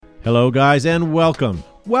Hello, guys, and welcome.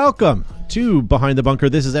 Welcome to Behind the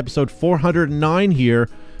Bunker. This is episode 409 here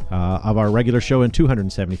of our regular show and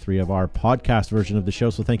 273 of our podcast version of the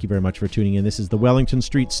show. So thank you very much for tuning in. This is the Wellington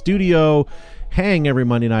Street Studio hang every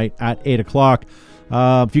Monday night at 8 o'clock.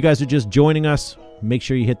 If you guys are just joining us, make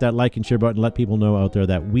sure you hit that like and share button. Let people know out there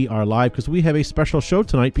that we are live because we have a special show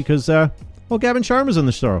tonight because, Gavin Sharma's in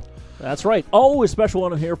the show. That's right. Always special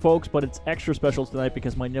one here, folks, but it's extra special tonight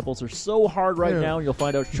because my nipples are so hard right now, and you'll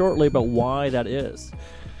find out shortly about why that is.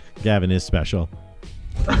 Gavin is special.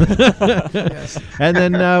 Yes. And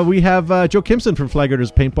then we have Joe Kimson from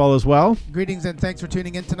Flagger's Paintball as well. Greetings and thanks for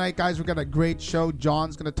tuning in tonight, guys. We've got a great show.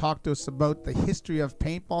 John's going to talk to us about the history of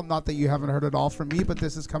paintball. Not that you haven't heard it all from me, but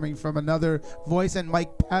this is coming from another voice. And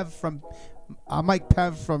Mike Pev from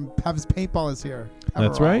Pev's Paintball is here.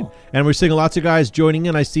 That's right. And we're seeing lots of guys joining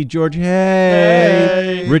in. I see George.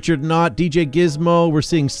 Hey. Richard Knott, DJ Gizmo. We're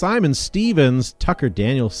seeing Simon Stevens, Tucker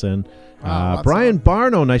Danielson. Brian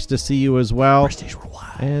Barno, nice to see you as well.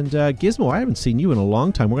 And Gizmo, I haven't seen you in a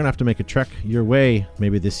long time. We're going to have to make a trek your way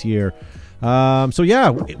maybe this year.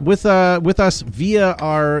 With us via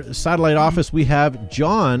our satellite office, we have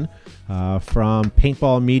John from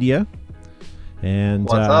Paintball Media. And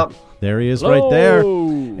what's up? There he is. Hello. Right there.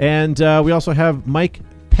 And we also have Mike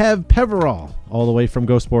Peverall all the way from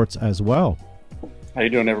Go Sports as well. How you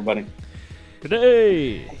doing, everybody? Good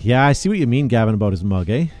day. Yeah, I see what you mean, Gavin, about his mug,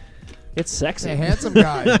 eh? It's sexy. A handsome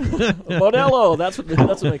guy. Modelo. That's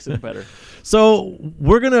what makes it better. So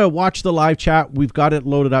we're going to watch the live chat. We've got it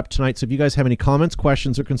loaded up tonight. So if you guys have any comments,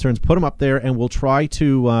 questions, or concerns, put them up there, and we'll try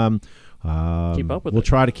to keep up with we'll it.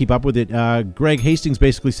 try to keep up with it. Greg Hastings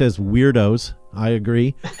basically says weirdos. I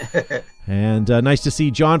agree. And Nice nice to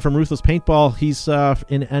see John from Ruthless Paintball. He's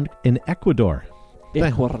in Ecuador.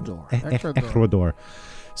 Ecuador.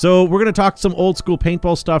 So we're going to talk some old school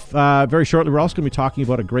paintball stuff very shortly. We're also going to be talking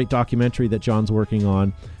about a great documentary that John's working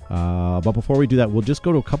on. But before we do that, we'll just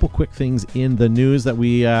go to a couple quick things in the news that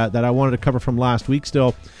we that I wanted to cover from last week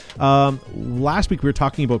still. Last week we were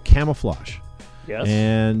talking about camouflage. Yes.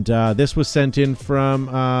 And this was sent in from,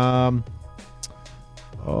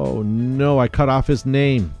 oh no, I cut off his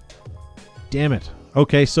name. Damn it.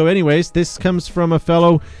 Okay, so anyways, this comes from a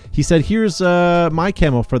fellow. He said, here's my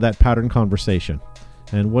camo for that pattern conversation.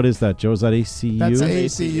 And what is that, Joe? Is that ACU? That's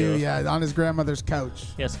ACU, yeah, on his grandmother's couch.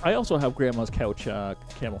 Yes, I also have Grandma's couch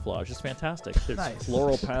camouflage. It's fantastic. There's Nice.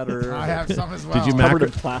 floral pattern. I have some as well. Did you covered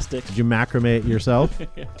in plastic. Did you macrame it yourself?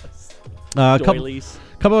 Yes.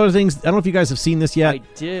 Couple other things. I don't know if you guys have seen this yet. I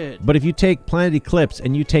did. But if you take Planet Eclipse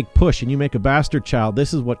and you take Push and you make a bastard child,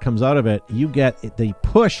 this is what comes out of it. You get the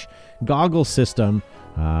Push goggle system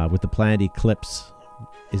with the Planet Eclipse.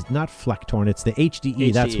 Is not Flecktorn, it's the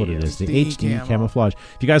HDE. That's what it is. The HDE camouflage.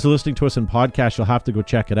 If you guys are listening to us in podcast, you'll have to go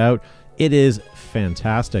check it out. It is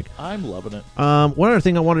fantastic. I'm loving it. One other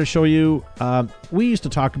thing I wanted to show you. We used to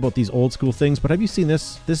talk about these old school things, but have you seen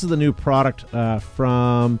this? This is the new product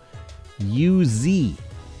from UZ.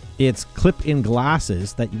 It's clip-in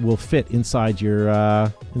glasses that will fit inside your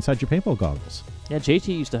paintball goggles. Yeah,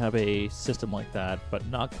 JT used to have a system like that, but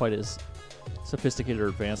not quite as sophisticated or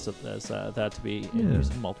advanced as that to be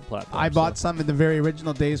used in multi-platform. I bought some in the very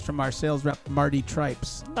original days from our sales rep, Marty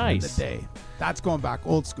Tripes. Nice. In the day. That's going back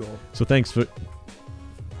old school. So thanks for...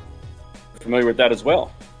 Familiar with that as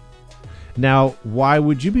well. Now, why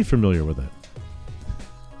would you be familiar with it?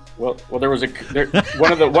 Well, one of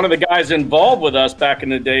the guys involved with us back in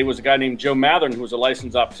the day was a guy named Joe Mathern, who was a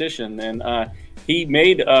licensed optician, and he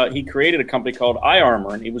created a company called Eye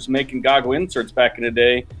Armor, and he was making goggle inserts back in the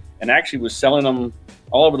day, and actually was selling them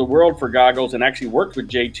all over the world for goggles, and actually worked with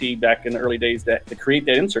JT back in the early days to create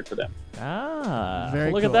that insert for them.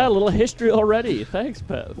 Very look cool. at that, a little history already. Thanks,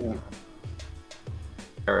 Pev.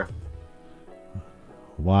 Yeah.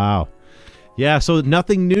 Wow. Yeah, so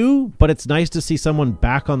nothing new, but it's nice to see someone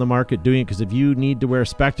back on the market doing it, because if you need to wear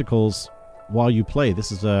spectacles while you play,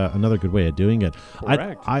 this is another good way of doing it.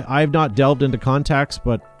 Correct. I've not delved into contacts,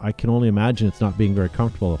 but I can only imagine it's not being very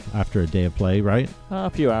comfortable after a day of play, right? A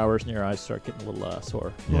few hours and your eyes start getting a little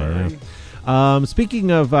sore. Yeah.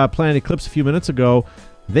 Speaking of Planet Eclipse a few minutes ago,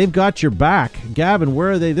 they've got your back. Gavin,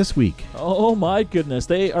 where are they this week? Oh my goodness.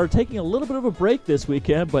 They are taking a little bit of a break this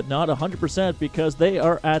weekend, but not 100% because they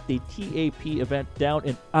are at the TAP event down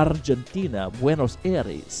in Argentina, Buenos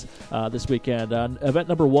Aires, this weekend. Event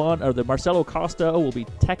number one, the Marcelo Costa will be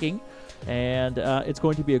teching, and it's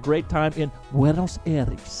going to be a great time in Buenos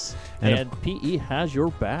Aires. And PE has your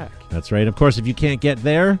back. That's right. Of course, if you can't get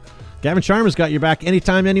there, Gavin Sharma's got your back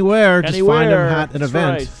anytime, anywhere. Just find him at an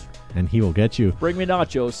event. Right. and he will get you. Bring me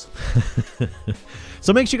nachos.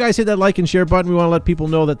 So make sure you guys hit that like and share button. We want to let people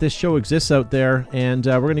know that this show exists out there, and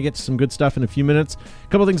we're going to get to some good stuff in a few minutes. A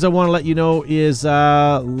couple things I want to let you know is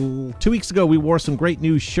 2 weeks ago we wore some great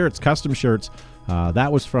new shirts, custom shirts.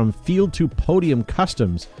 That was from Field to Podium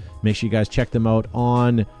Customs. Make sure you guys check them out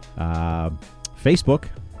on Facebook.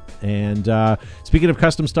 And speaking of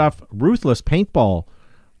custom stuff, Ruthless Paintball.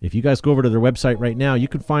 If you guys go over to their website right now, you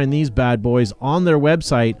can find these bad boys on their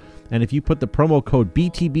website. And if you put the promo code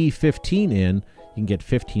BTB15 in, you can get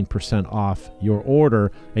 15% off your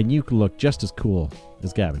order, and you can look just as cool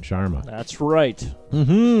as Gavin Sharma. That's right.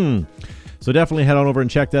 So definitely head on over and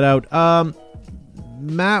check that out.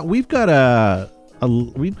 Matt, we've got a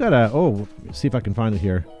see if I can find it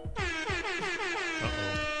here.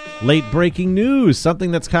 Late breaking news,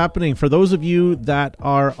 something that's happening. For those of you that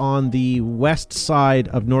are on the west side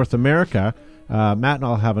of North America, Matt and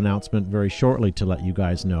I'll have an announcement very shortly to let you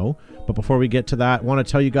guys know. But before we get to that, I want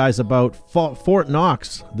to tell you guys about Fort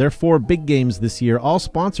Knox. Their 4 big games this year, all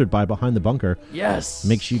sponsored by Behind the Bunker. Yes.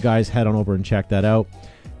 Make sure you guys head on over and check that out.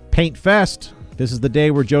 Paint Fest. This is the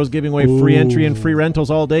day where Joe's giving away free entry and free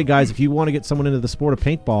rentals all day, guys. If you want to get someone into the sport of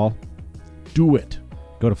paintball, do it.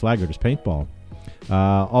 Go to Flag Raiders Paintball.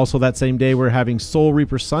 Also that same day, we're having Soul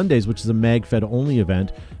Reaper Sundays, which is a MagFed only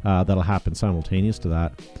event that'll happen simultaneous to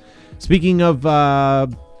that. Speaking of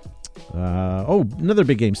another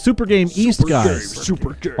big game, Super Game East, guys.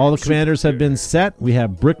 Super game. All the commanders have been set. We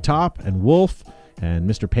have Bricktop and Wolf and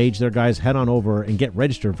Mr. Page there, guys. Head on over and get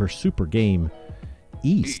registered for Super Game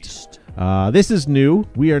East. This is new.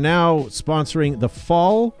 We are now sponsoring the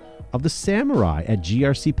Fall of the Samurai at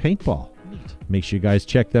GRC Paintball. Make sure you guys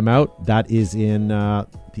check them out. That is in the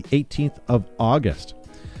 18th of August.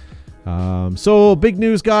 So big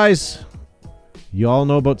news, guys. You all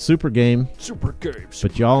know about Super Game. Super game.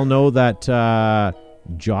 But you all know that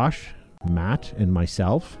Josh, Matt, and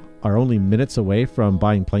myself are only minutes away from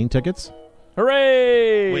buying plane tickets.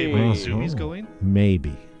 Hooray! Wait, Sumi's going?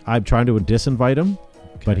 Maybe. I'm trying to disinvite him,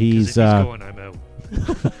 but he's... If he's going, I'm out.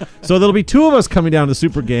 So there'll be 2 of us coming down to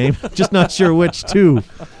Super Game. Just not sure which 2.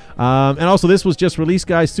 And also, this was just released,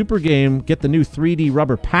 guys. Super Game, get the new 3D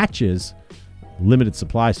rubber patches. Limited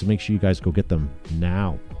supply, so make sure you guys go get them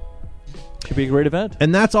now. Should be a great event.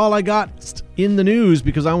 And that's all I got in the news,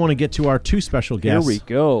 because I want to get to our 2 special guests. Here we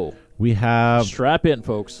go. We have... Strap in,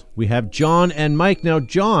 folks. We have John and Mike. Now,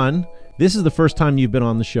 John, this is the first time you've been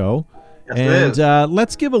on the show. Yes, it And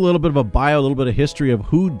let's give a little bit of a bio, a little bit of history of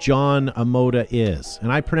who John Amoda is.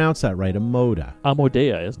 And I pronounce that right, Amoda.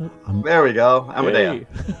 Amodea, isn't it? There we go. Amadeo.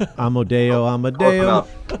 Amodeo.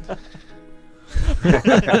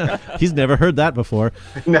 He's never heard that before.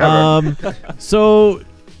 Never. So,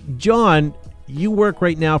 John, you work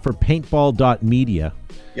right now for paintball.media.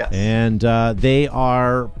 Yes. And they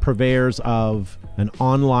are purveyors of an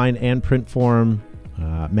online and print form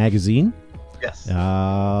magazine. Yes.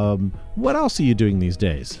 What else are you doing these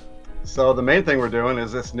days? So the main thing we're doing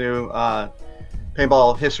is this new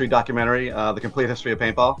paintball history documentary, The Complete History of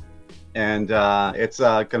Paintball. And it's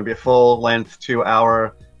going to be a full-length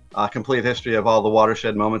 2-hour complete history of all the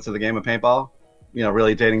watershed moments of the game of paintball. You know,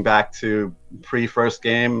 really dating back to pre-first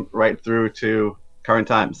game right through to current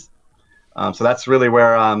times. So that's really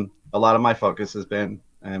where a lot of my focus has been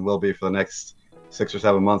and will be for the next 6 or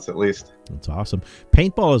 7 months at least. That's awesome.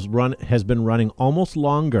 Paintball has been running almost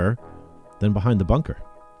longer than Behind the Bunker.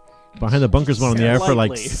 Behind the Bunker's been on the air for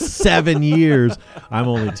like 7 years. I'm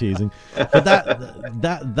only teasing, but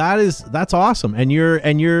that's awesome. And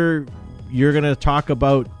you're gonna talk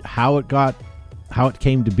about how it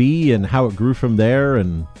came to be and how it grew from there.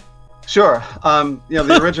 And sure,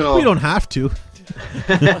 the original. We don't have to.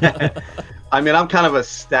 I mean, I'm kind of a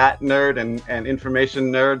stat nerd and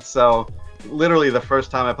information nerd, so literally the first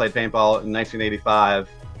time I played paintball in 1985,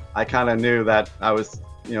 I kind of knew that I was,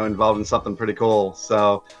 involved in something pretty cool.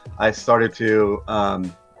 So I started to,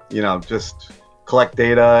 just collect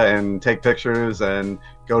data and take pictures and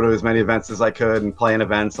go to as many events as I could and play in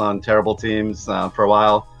events on terrible teams for a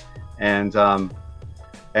while. And the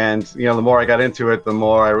more I got into it, the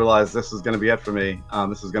more I realized this is going to be it for me.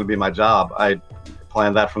 This is going to be my job. I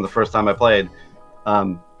planned that from the first time I played.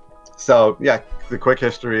 The quick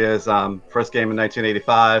history is first game in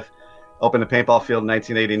 1985, opened a paintball field in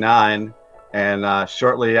 1989, and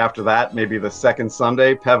shortly after that, maybe the second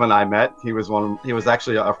Sunday, Pev and I met. He was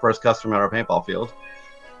actually our first customer at our paintball field,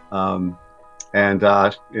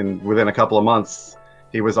 within a couple of months,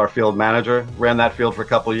 he was our field manager. Ran that field for a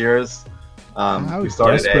couple of years. How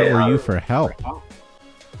desperate were you for help?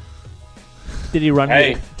 Did he run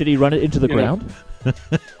it? Did he run it into the ground?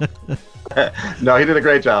 No, he did a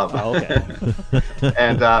great job. Oh, okay.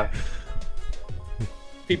 And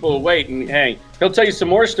People will wait, and hey, he'll tell you some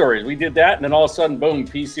more stories. We did that, and then all of a sudden, boom,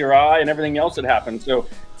 PCRI and everything else that happened. So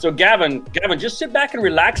Gavin, just sit back and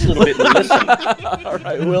relax a little bit and listen. All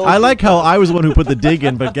right, Will. I like how I was the one who put the dig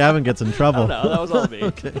in, but Gavin gets in trouble. No, that was all me.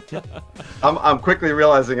 I'm quickly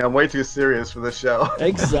realizing I'm way too serious for this show.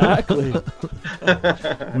 Exactly.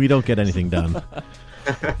 We don't get anything done.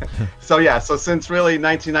 So since really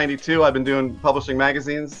 1992, I've been publishing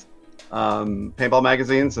magazines, paintball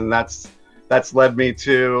magazines, and that's led me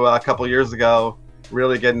to a couple years ago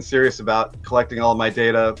really getting serious about collecting all of my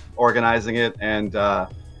data, organizing it, and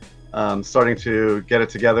starting to get it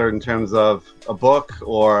together in terms of a book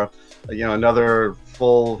or another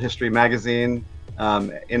full history magazine.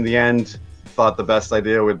 In the end, thought the best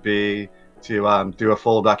idea would be to do a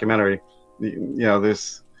full documentary.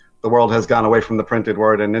 The world has gone away from the printed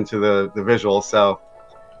word and into the visual, so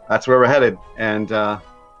that's where we're headed, and I'm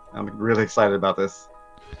really excited about this.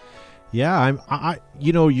 Yeah,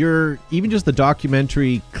 you're even just the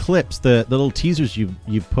documentary clips, the little teasers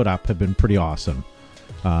you've put up have been pretty awesome.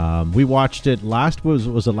 We watched it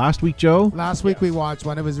was it last week, Joe? Last week we watched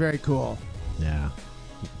one. It was very cool. Yeah.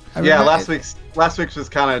 Last week's was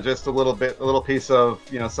kind of just a little piece of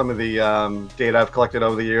some of the data I've collected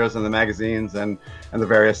over the years in the magazines and the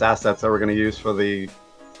various assets that we're going to use for the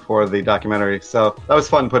documentary. So that was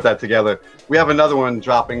fun to put that together. We have another one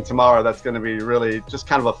dropping tomorrow that's going to be really just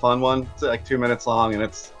kind of a fun one. It's like 2 minutes long, and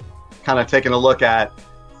it's kind of taking a look at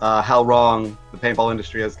how wrong the paintball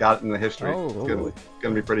industry has gotten in the history. It's going to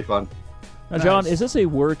be pretty fun. Now, John, is this a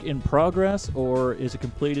work in progress, or is it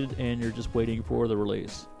completed and you're just waiting for the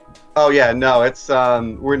release? Oh yeah, no, it's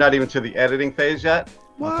we're not even to the editing phase yet.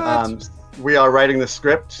 What? We are writing the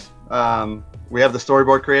script. We have the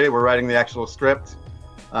storyboard created. We're writing the actual script.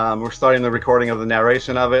 We're starting the recording of the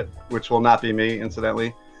narration of it, which will not be me,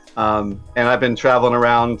 incidentally. And I've been traveling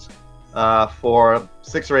around for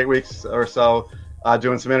 6 or 8 weeks or so,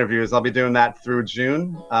 doing some interviews. I'll be doing that through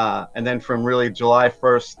June, and then from really July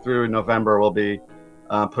 1st through November, we'll be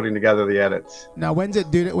putting together the edits. Now, when's it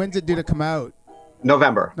due to come out?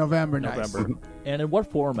 November. Nice. And in what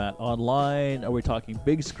format? Online? Are we talking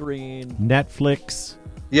big screen? Netflix?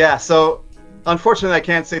 Yeah, so unfortunately I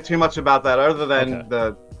can't say too much about that other than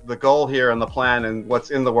the goal here and the plan and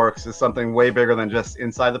what's in the works is something way bigger than just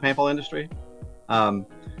inside the paintball industry. There'll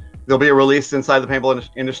be a release inside the paintball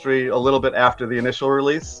industry a little bit after the initial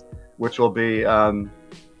release, which will be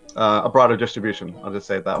a broader distribution. I'll just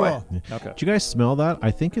say it that way. Okay. Did you guys smell that?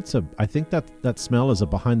 I think that smell is a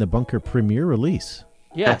Behind the Bunker premiere release.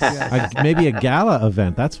 Yes. Maybe a gala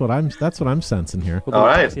event. That's what I'm sensing here. All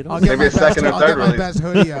right. I'll get Maybe a second or third my best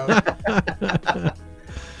hoodie out.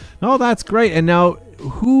 Oh, that's great. And now,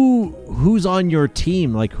 who's on your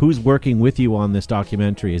team? Like, who's working with you on this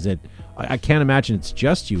documentary? Is it? I can't imagine it's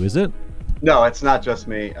just you, is it? No, it's not just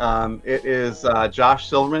me. It is Josh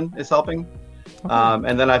Silverman is helping,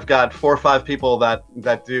 and then I've got 4 or 5 people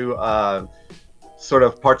that do sort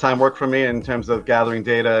of part-time work for me in terms of gathering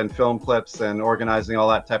data and film clips and organizing all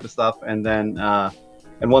that type of stuff. And then,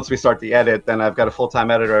 and once we start the edit, then I've got a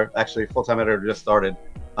full-time editor. Actually, full-time editor just started.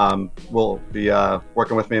 Will be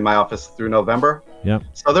working with me in my office through November. Yep.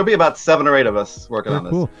 So there'll be about 7 or 8 of us working on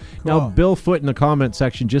this. Cool. Now, Bill Foote in the comment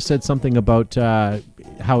section just said something about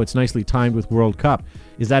how it's nicely timed with World Cup.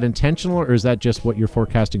 Is that intentional, or is that just what you're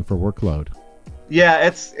forecasting for workload?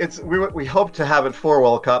 Yeah, we hope to have it for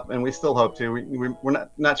World Cup, and we still hope to. We're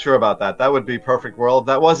not sure about that. That would be perfect world.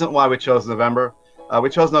 That wasn't why we chose November. We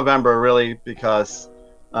chose November really because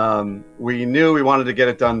we knew we wanted to get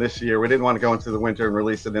it done this year. We didn't want to go into the winter and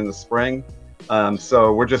release it in the spring.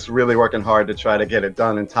 So we're just really working hard to try to get it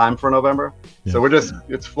done in time for November. Yeah. So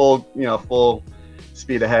it's full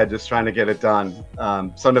speed ahead, just trying to get it done.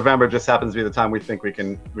 So November just happens to be the time we think we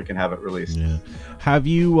can have it released. Yeah. Have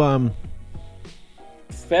you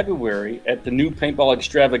February at the new paintball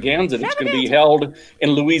extravaganza that's going to be held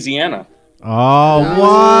in Louisiana. Oh,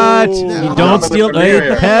 what? You don't steal. Hey,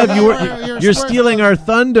 Pev, you're stealing our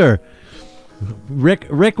thunder.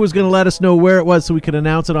 Rick was going to let us know where it was so we could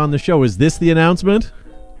announce it on the show. Is this the announcement?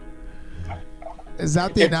 Is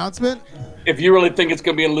that the announcement? If you really think it's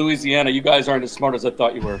going to be in Louisiana, you guys aren't as smart as I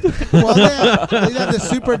thought you were. Well, they have the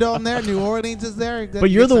Superdome there. New Orleans is there. But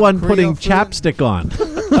you're the one putting chapstick on.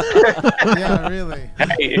 Yeah, really.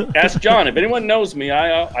 Hey, ask John. If anyone knows me,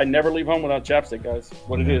 I never leave home without chapstick, guys.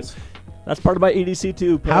 What it is. That's part of my EDC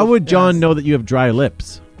too. Pev. How would John know that you have dry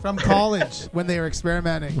lips? From college when they were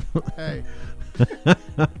experimenting. Hey.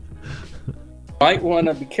 might want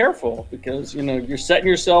to be careful because you're setting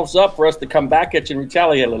yourselves up for us to come back at you and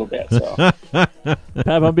retaliate a little bit. So,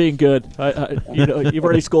 Pav, I'm being good. You've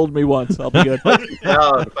already scolded me once. I'll be good.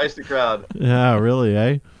 Feisty crowd. Yeah, really,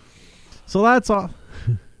 eh? So that's all.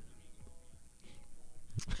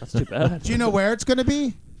 That's too bad. Do you know where it's going to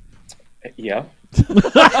be? yeah.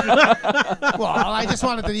 Well, I just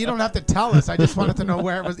wanted to. You don't have to tell us. I just wanted to know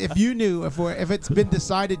where it was. If you knew, if it's been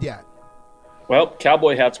decided yet. Well,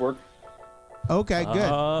 cowboy hats work. Okay, good.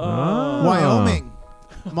 Ah. Wyoming,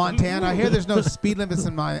 Montana. I hear there's no speed limits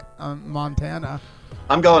in my Montana.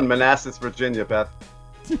 I'm going Manassas, Virginia, Beth.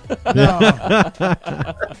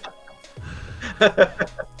 No.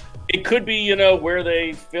 It could be, where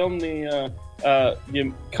they film the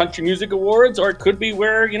country music awards, or it could be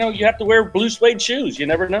where you have to wear blue suede shoes. You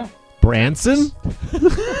never know. Branson?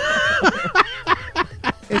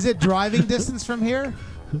 Is it driving distance from here?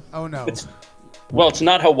 Oh no. It's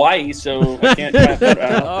not Hawaii, so I can't drive that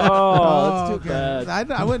around. Oh, that's too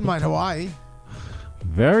bad. I wouldn't mind Hawaii.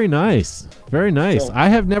 Very nice. Very nice. So- I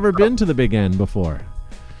have never been to the Big N before.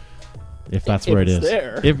 If that's where it It's is.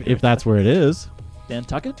 there. If that's where it is.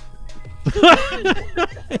 Nantucket?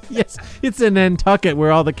 Yes, it's in Nantucket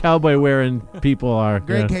where all the cowboy wearing people are.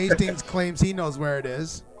 Greg Yeah. Hastings claims he knows where it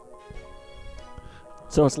is.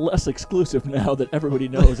 So it's less exclusive now that everybody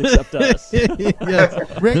knows except us. Yes.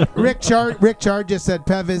 Rick Chard just said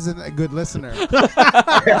Pev isn't a good listener.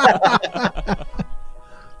 That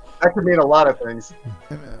could mean a lot of things.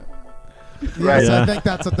 Yes, Yeah. I think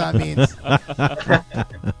that's what that means.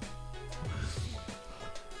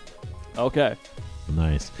 Okay.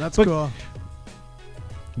 Nice. That's But- cool.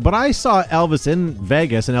 But I saw Elvis in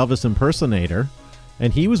Vegas, an Elvis impersonator,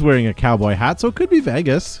 and he was wearing a cowboy hat, so it could be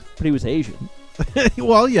Vegas. But he was Asian.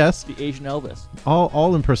 Well, yes. The Asian Elvis.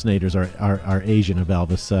 All impersonators are Asian of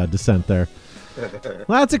Elvis descent there.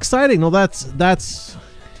 Well, that's exciting. No, that's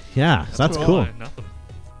cool.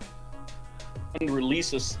 To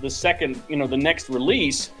release the second, the next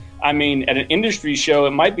release. I mean, at an industry show,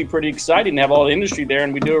 it might be pretty exciting to have all the industry there,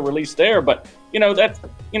 and we do a release there. But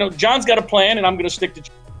John's got a plan, and I'm going to stick to.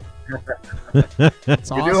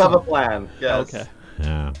 It's You do have a plan. Yes. Okay.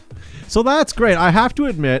 Yeah. So that's great. I have to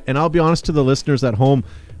admit, and I'll be honest to the listeners at home,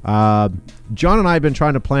 John and I have been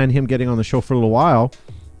trying to plan him getting on the show for a little while,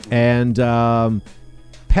 and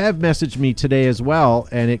Pev messaged me today as well,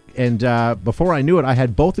 and before I knew it, I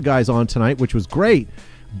had both the guys on tonight, which was great.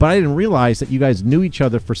 But I didn't realize that you guys knew each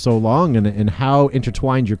other for so long, and how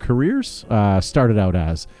intertwined your careers started out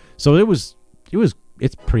as. So it's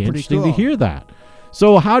pretty interesting cool. to hear that.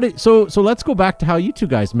 So so let's go back to how you two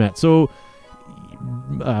guys met. So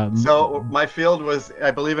My field was,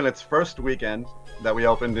 I believe, in its first weekend that we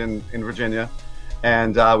opened in Virginia.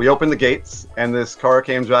 And we opened the gates, and this car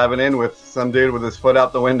came driving in with some dude with his foot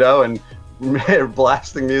out the window and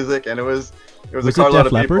blasting music. And it was a carload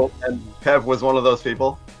of people, and Pev was one of those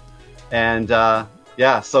people. And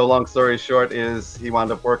so long story short is he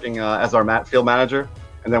wound up working as our field manager,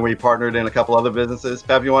 and then we partnered in a couple other businesses.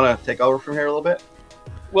 Pev, you want to take over from here a little bit?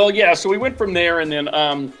 Well, yeah. So we went from there, and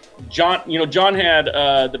then John had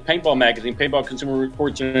the paintball magazine, Paintball Consumer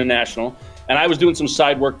Reports International, and I was doing some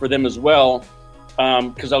side work for them as well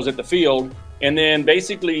because I was at the field. And then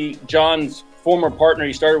basically John's former partner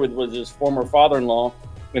he started with was his former father-in-law,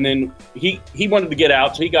 and then he wanted to get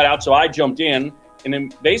out, so he got out, so I jumped in, and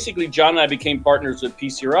then basically John and I became partners at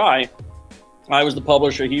PCRI. I was the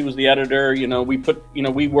publisher, he was the editor.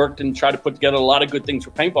 We worked and tried to put together a lot of good things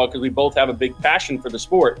for paintball because we both have a big passion for the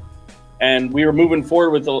sport, and we were moving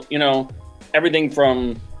forward with everything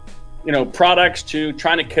from products to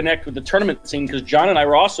trying to connect with the tournament scene, because John and I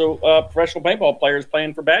were also professional paintball players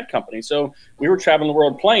playing for Bad Company, so we were traveling the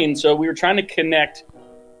world playing, so we were trying to connect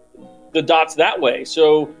the dots that way.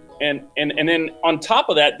 So and then on top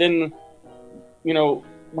of that, then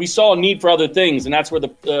we saw a need for other things, and that's where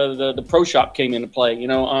the pro shop came into play.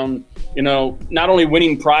 Not only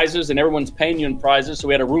winning prizes and everyone's paying you in prizes, so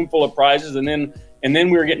we had a room full of prizes, and then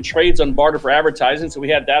we were getting trades on barter for advertising, so we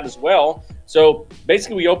had that as well. So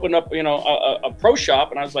basically, we opened up a pro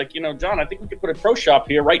shop, and I was like, John, I think we could put a pro shop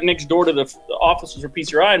here right next door to the offices for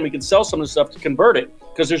PCRI, and we can sell some of the stuff to convert it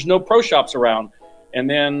because there's no pro shops around. And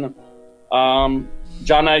then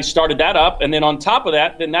John and I started that up, and then on top of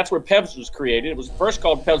that, then that's where Pev's was created. It was first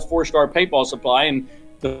called Pev's 4-Star Paintball Supply, and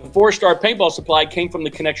the 4-Star Paintball Supply came from the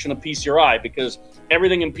connection of PCRI, because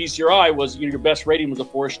everything in PCRI was your best rating was a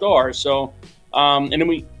 4-star. So, and then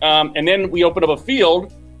we opened up a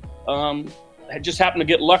field. I just happened to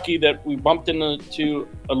get lucky that we bumped into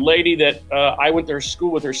a lady that I went to her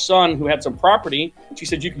school with her son who had some property. She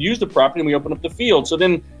said you could use the property, and we opened up the field. So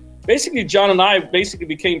then, basically, John and I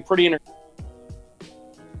became pretty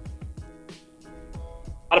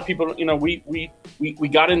lot of people, we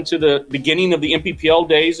got into the beginning of the MPPL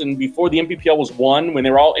days, and before the MPPL was won, when they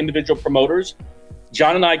were all individual promoters,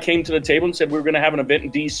 John and I came to the table and said we were going to have an event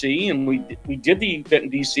in DC, and we did the event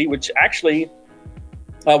in DC, which actually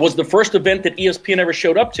was the first event that ESPN ever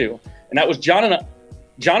showed up to, and that was John and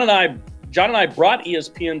I brought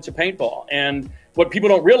ESPN to paintball. And what people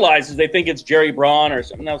don't realize is they think it's Jerry Braun or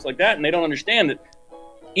something else like that, and they don't understand that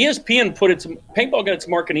ESPN paintball got its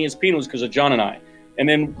mark in ESPN was because of John and I. And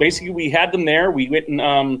then basically we had them there. We went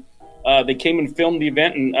and they came and filmed the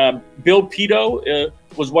event, and Bill Pito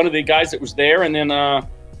was one of the guys that was there. And then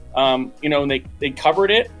and they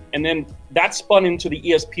covered it, and then that spun into the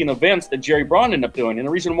ESPN events that Jerry Braun ended up doing. And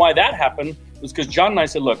the reason why that happened was because John and I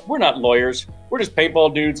said, look, we're not lawyers, we're just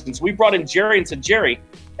paintball dudes. And so we brought in Jerry and said, Jerry,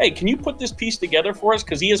 hey, can you put this piece together for us?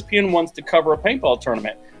 Because ESPN wants to cover a paintball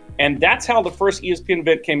tournament. And that's how the first ESPN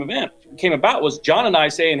event came about, was John and I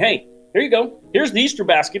saying, hey, here you go. Here's the Easter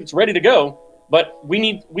basket. It's ready to go. But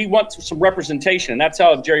we want some representation. And that's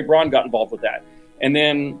how Jerry Braun got involved with that. And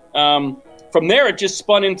then from there, it just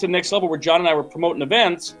spun into the next level where John and I were promoting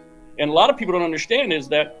events. And a lot of people don't understand is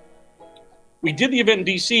that we did the event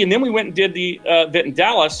in DC, and then we went and did the event in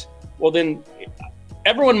Dallas. Well, then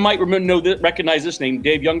everyone might recognize this name,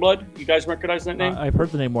 Dave Youngblood. You guys recognize that name? I've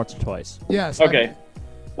heard the name once or twice. Yes. Okay.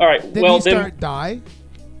 All right. Did he start die?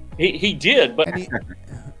 He did, but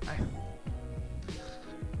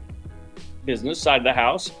business side of the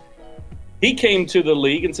house. He came to the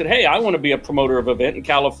league and said, hey, I want to be a promoter of an event in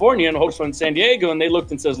California and host one in San Diego. And they looked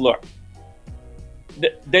and says, look,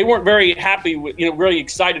 they weren't very happy with, really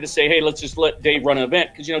excited to say, hey, let's just let Dave run an event.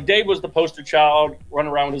 Because, Dave was the poster child,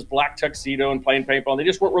 running around with his black tuxedo and playing paintball. They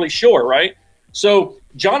just weren't really sure, right? So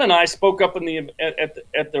John and I spoke up at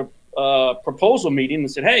the proposal meeting and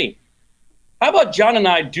said, hey, how about John and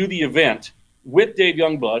I do the event with Dave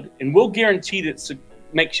Youngblood, and we'll guarantee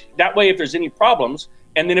that way if there's any problems,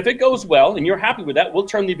 and then if it goes well and you're happy with that, we'll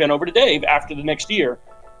turn the event over to Dave after the next year.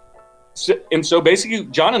 So basically,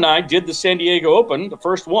 John and I did the San Diego Open, the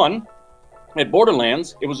first one at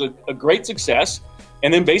Borderlands. It was a great success.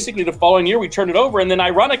 And then basically the following year, we turned it over. And then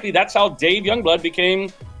ironically, that's how Dave Youngblood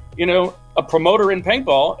became, a promoter in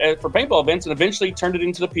paintball for paintball events, and eventually turned it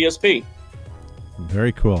into the PSP.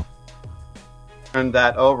 Very cool. Turned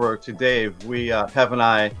that over to Dave. Pev and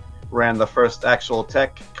I ran the first actual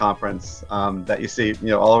tech conference that you see,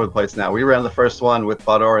 all over the place now. We ran the first one with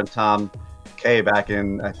Bud Orr and Tom K back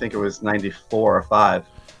in, I think it was 94 or 5.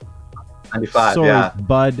 95, so, yeah.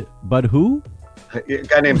 Bud who? A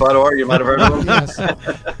guy named Bud Orr, you might have heard of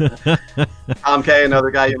him. Tom K,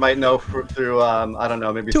 another guy you might know through, I don't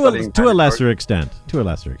know, maybe studying. To a lesser extent.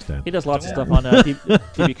 He does lots of stuff on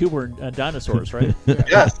DB Cooper and dinosaurs, right?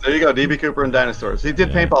 Yes, there you go, DB Cooper and dinosaurs. He did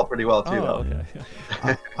paintball pretty well, too, though.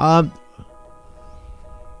 Okay.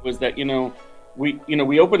 Was that,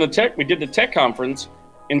 we opened the tech, we did the tech conference,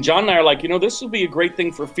 and John and I are like, this will be a great thing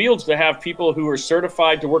for fields to have people who are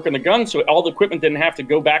certified to work on the gun, so all the equipment didn't have to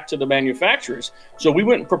go back to the manufacturers. So we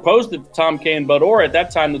went and proposed it to Tom K and Bud Orr, at that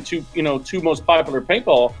time the two most popular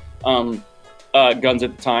paintball guns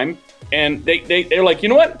at the time, and they're like, you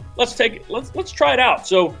know what? Let's try it out.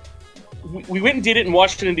 So we went and did it in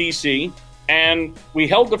Washington D.C. and we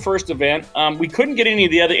held the first event. We couldn't get any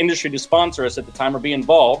of the other industry to sponsor us at the time or be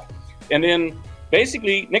involved, and then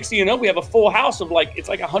basically, next thing you know, we have a full house of it's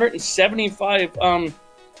 175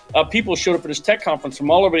 people showed up for this tech conference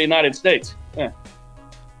from all over the United States. Yeah.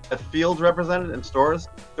 At fields represented in stores,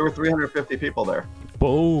 there were 350 people there.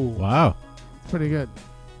 Boom! Wow, pretty good.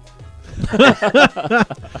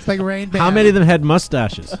 It's like Rain Band. How many of them had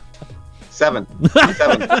mustaches? 7.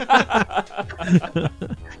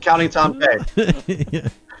 Counting Tom K.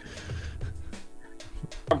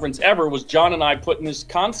 Conference ever was John and I putting this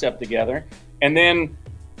concept together. And then,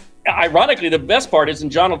 ironically, the best part is,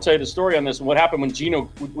 and John will tell you the story on this, and what happened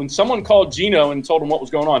when someone called Gino and told him what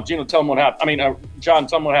was going on. Gino, tell him what happened. John,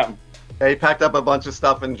 tell him what happened. Yeah, he packed up a bunch of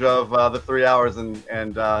stuff and drove the 3 hours and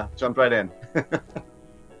jumped right in.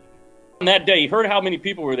 On that day, he heard how many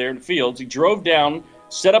people were there in the fields. He drove down,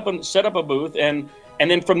 set up a booth, and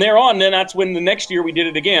then from there on, then that's when the next year we did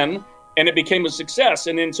it again, and it became a success.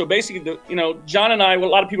 And then so basically, John and I, what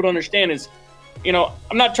a lot of people don't understand is,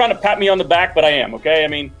 I'm not trying to pat me on the back, but I am,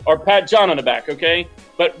 okay? Or pat John on the back, okay?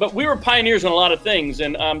 But we were pioneers in a lot of things,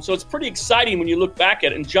 and so it's pretty exciting when you look back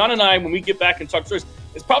at it. And John and I, when we get back and talk stories,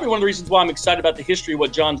 it's probably one of the reasons why I'm excited about the history of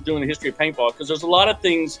what John's doing in the history of paintball, because there's a lot of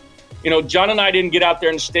things, John and I didn't get out there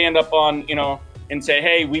and stand up on, and say,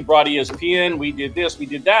 hey, we brought ESPN, we did this, we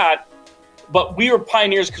did that. But we were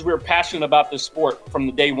pioneers because we were passionate about this sport from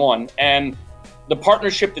the day one. And the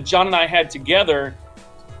partnership that John and I had together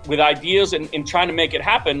with ideas and trying to make it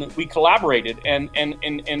happen, we collaborated, and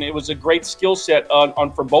it was a great skill set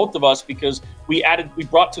on for both of us, because we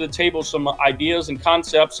brought to the table some ideas and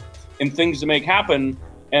concepts and things to make happen.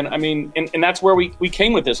 And I mean, and that's where we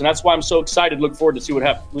came with this, and that's why I'm so excited. Look forward to see what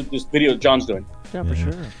happens with this video John's doing. Yeah, for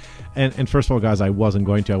sure. And first of all, guys, I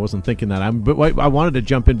wasn't thinking that. But I wanted to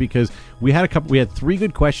jump in because we had 3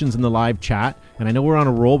 good questions in the live chat, and I know we're on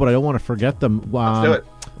a roll, but I don't want to forget them. Let's do it.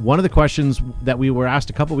 One of the questions that we were asked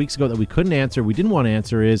a couple weeks ago that we couldn't answer, we didn't want to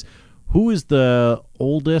answer, is who is the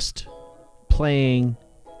oldest playing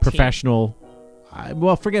professional?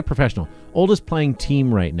 Forget professional. Oldest playing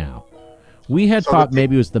team right now. We had thought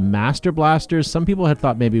maybe it was the Master Blasters. Some people had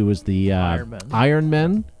thought maybe it was the Iron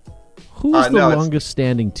Men. Who's the longest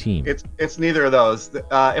standing team? It's neither of those.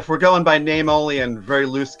 If we're going by name only and very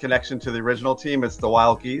loose connection to the original team, it's the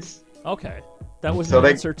Wild Geese. Okay. That was so the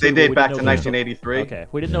answer they date back to 1983. Okay.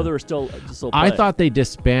 We didn't know they were still I thought they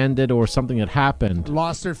disbanded or something had happened.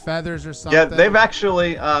 Lost their feathers or something. Yeah, they've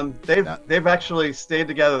actually stayed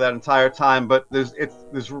together that entire time, but there's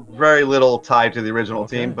very little tied to the original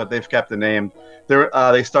team, but they've kept the name.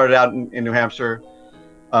 They started out in New Hampshire,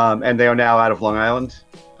 and they are now out of Long Island.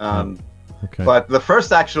 Okay. But the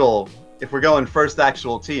if we're going first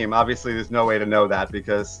actual team, obviously there's no way to know that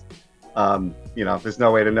because, there's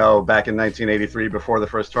no way to know back in 1983 before the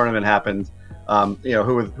first tournament happened,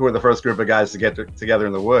 who were the first group of guys to get together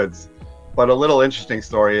in the woods. But a little interesting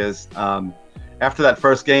story is after that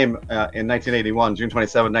first game in 1981, June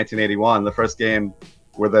 27, 1981, the first game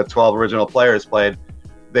where the 12 original players played,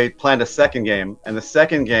 they planned a second game, and the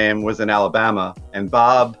second game was in Alabama, and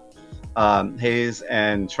Bob Hayes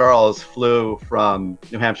and Charles flew from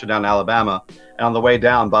New Hampshire down to Alabama, and on the way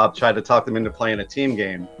down, Bob tried to talk them into playing a team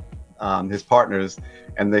game, his partners,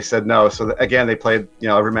 and they said no. So again, they played,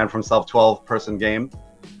 every man for himself, 12-person game.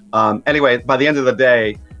 Anyway, by the end of the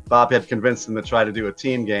day, Bob had convinced them to try to do a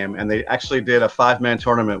team game, and they actually did a 5-man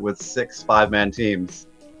tournament with 6 5-man teams.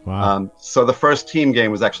 Wow. So the first team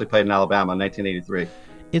game was actually played in Alabama in 1983.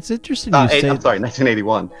 It's interesting you say...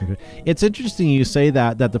 1981. Okay. It's interesting you say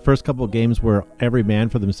that the first couple of games were every man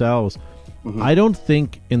for themselves. Mm-hmm. I don't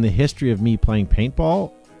think in the history of me playing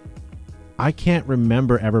paintball, I can't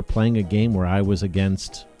remember ever playing a game where I was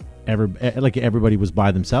against... everybody was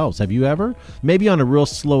by themselves. Have you ever? Maybe on a real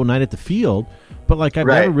slow night at the field, but I've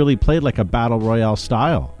never really played like a battle royale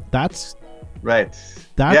style. That's right.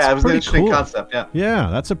 That's it was an interesting cool. concept. Yeah,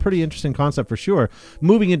 that's a pretty interesting concept for sure.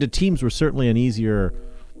 Moving into teams was certainly an easier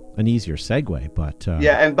segue, but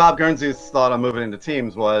and Bob Guernsey's thought on moving into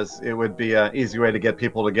teams was it would be an easy way to get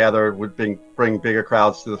people together, would bring bigger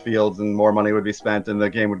crowds to the fields, and more money would be spent, and the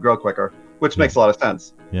game would grow quicker, which makes a lot of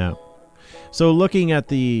sense. Yeah. So looking at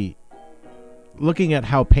how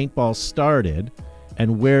paintball started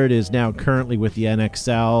and where it is now currently with the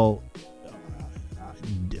NXL,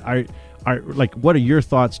 what are your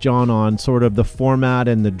thoughts, John, on sort of the format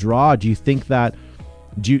and the draw? Do you think that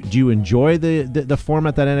do you enjoy the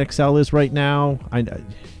format that NXL is right now?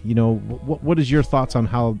 What is your thoughts on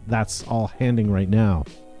how that's all handing right now?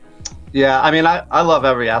 Yeah, I mean, I love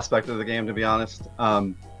every aspect of the game, to be honest.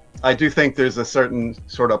 I do think there's a certain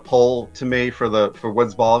sort of pull to me for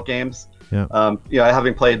Woods Ball games. Yeah.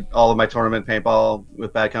 Having played all of my tournament paintball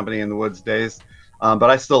with Bad Company in the Woods days, but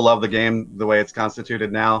I still love the game the way it's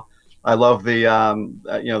constituted now. I love the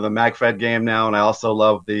the MagFed game now, and I also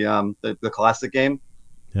love the classic game.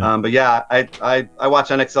 Yeah. But yeah, I watch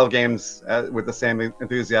NXL games with the same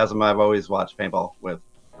enthusiasm I've always watched paintball with.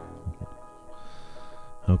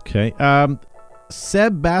 Okay.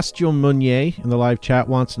 Sebastien Meunier in the live chat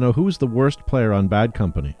wants to know who's the worst player on Bad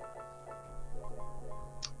Company.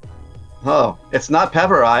 Oh, it's not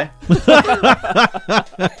Pepper Eye.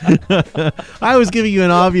 I was giving you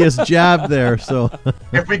an obvious jab there. So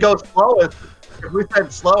if we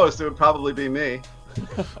said slowest, it would probably be me.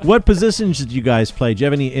 What positions did you guys play? Do you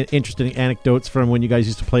have any interesting anecdotes from when you guys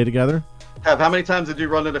used to play together? How many times did you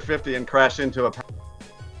run into 50 and crash into a...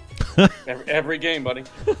 Every game, buddy.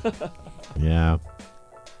 Yeah.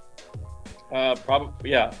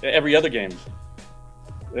 Probably, yeah. Every other game.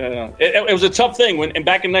 It was a tough thing and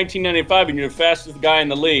back in 1995, when you're the fastest guy in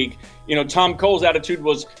the league, Tom Cole's attitude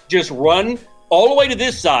was just run all the way to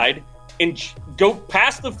this side and go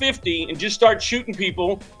past the 50 and just start shooting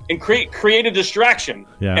people and create a distraction.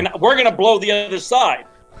 Yeah. And we're going to blow the other side.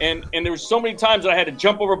 And there was so many times that I had to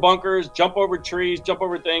jump over bunkers, jump over trees, jump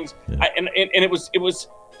over things. Yeah.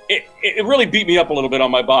 It really beat me up a little bit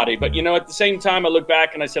on my body. But, at the same time, I look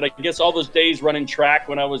back and I said, I guess all those days running track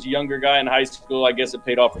when I was a younger guy in high school, I guess it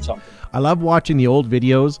paid off for something. I love watching the old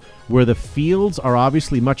videos where the fields are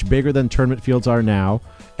obviously much bigger than tournament fields are now.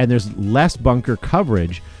 and there's less bunker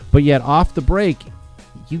coverage, but yet off the break,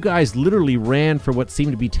 you guys literally ran for what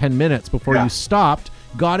seemed to be 10 minutes before you stopped,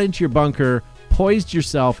 got into your bunker, poised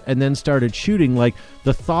yourself, and then started shooting. Like,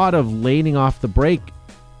 the thought of laning off the break,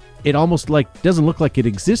 it almost like doesn't look like it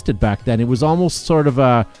existed back then. It was almost sort of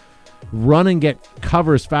a run and get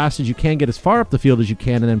cover as fast as you can, get as far up the field as you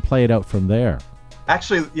can, and then play it out from there.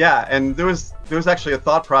 Actually, yeah, and there was actually a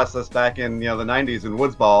thought process back in the 90s in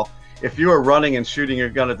woods ball. If you were running and shooting your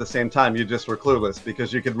gun at the same time, you just were clueless,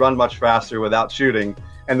 because you could run much faster without shooting,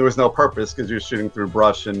 and there was no purpose because you're shooting through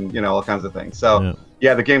brush and all kinds of things. So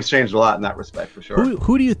yeah, the game's changed a lot in that respect, for sure.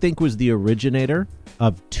 Who do you think was the originator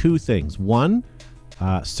of two things? One,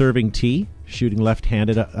 serving T, shooting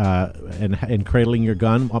left-handed and cradling your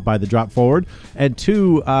gun by the drop forward, and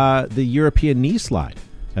two, the European knee slide,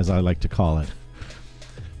 as I like to call it.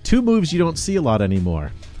 Two moves you don't see a lot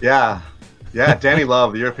anymore. Yeah, Danny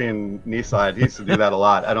Love, the European knee slide, he used to do that a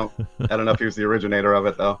lot. I don't know if he was the originator of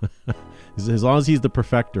it, though. As long as he's the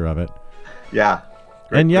perfecter of it. Yeah.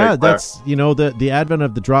 Great that's the advent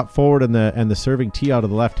of the drop forward and the serving T out of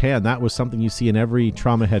the left hand. That was something you see in every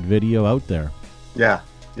Trauma Head video out there. Yeah,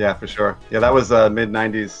 for sure. Yeah, that was a mid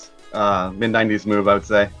 90s move, I would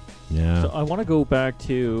say. Yeah. So I want to go back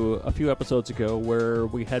to a few episodes ago where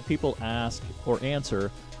we had people ask or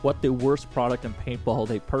answer what the worst product in paintball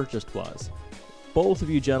they purchased was. Both of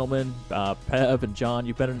you gentlemen, Pev and John,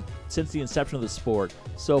 you've been in since the inception of the sport.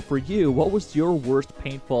 So for you, what was your worst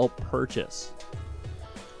paintball purchase?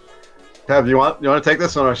 Pev, you want to take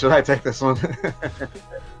this one, or should I take this one?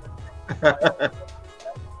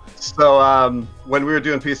 So when we were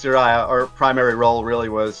doing PCRI, our primary role really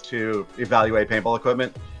was to evaluate paintball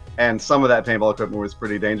equipment, and some of that paintball equipment was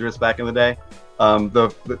pretty dangerous back in the day.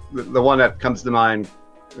 The one that comes to mind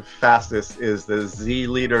fastest is the Z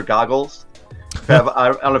Leader goggles. Pev,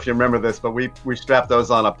 I don't know if you remember this, but we strapped those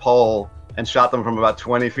on a pole and shot them from about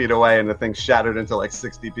 20 feet away, and the thing shattered into like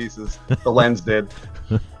 60 pieces. The lens did.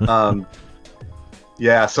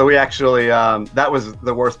 Yeah, so we actually, that was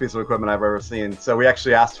the worst piece of equipment I've ever seen. So we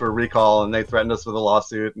actually asked for a recall, and they threatened us with a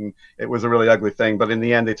lawsuit, and it was a really ugly thing. But in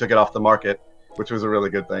the end, they took it off the market, which was a really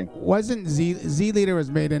good thing. Wasn't Z Leader was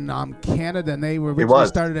made in Canada, and they were originally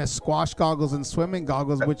started as squash goggles and swimming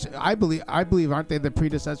goggles, which I believe aren't they the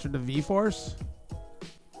predecessor to V-Force?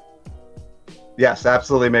 Yes,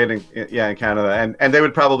 absolutely made in Canada, and they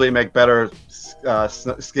would probably make better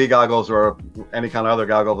ski goggles or any kind of other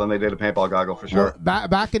goggle than they did a paintball goggle, for sure. Well,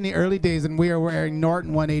 back in the early days, and we were wearing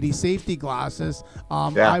Norton 180 safety glasses.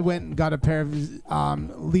 I went and got a pair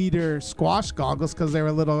of Leader squash goggles because they were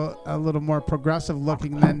a little more progressive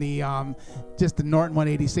looking than the just the Norton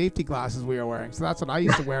 180 safety glasses we were wearing. So that's what I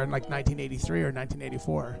used to wear in like 1983 or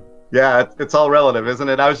 1984. Yeah, it's all relative, isn't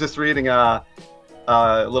it? I was just reading a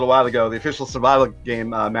little while ago the official survival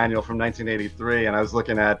game manual from 1983, and I was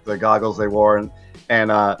looking at the goggles they wore, and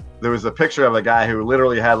there was a picture of a guy who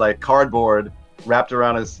literally had like cardboard wrapped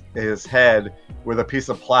around his head with a piece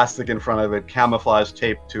of plastic in front of it, camouflage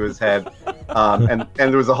taped to his head, and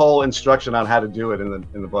there was a whole instruction on how to do it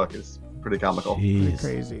in the book. It's pretty comical. Pretty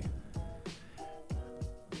crazy.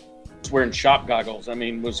 Wearing shop goggles, I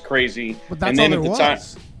mean, was crazy. But that's all there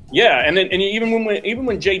was. Yeah, and even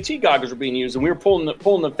when JT goggles were being used, and we were pulling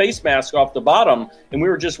the face mask off the bottom, and we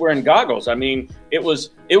were just wearing goggles. I mean, it was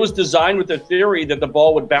designed with the theory that the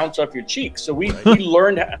ball would bounce off your cheeks. So we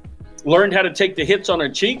learned how to take the hits on our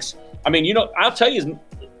cheeks. I mean, I'll tell you,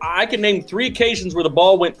 I can name 3 occasions where the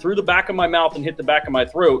ball went through the back of my mouth and hit the back of my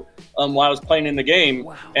throat while I was playing in the game.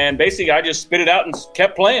 Wow. And basically, I just spit it out and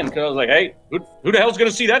kept playing because I was like, hey, who the hell's going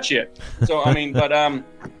to see that shit? So, I mean, but,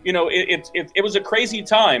 it was a crazy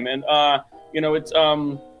time. And, and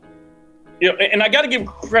I got to give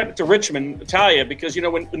credit to Richmond, Italia, because,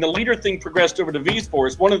 when the Leader thing progressed over to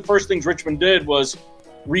V-Force, one of the first things Richmond did was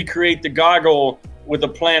recreate the goggle with a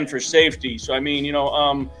plan for safety. So, I mean,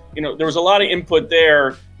 there was a lot of input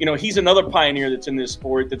there. He's another pioneer that's in this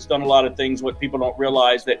sport that's done a lot of things what people don't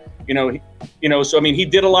realize that, so, I mean, he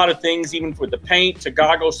did a lot of things, even with the paint to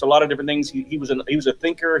goggles to a lot of different things. He was a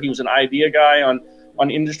thinker. He was an idea guy on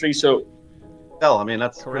industry. So, I mean,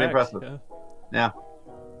 that's pretty impressive. Yeah.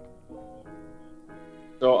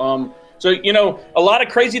 So, a lot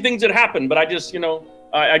of crazy things that happened, but I just,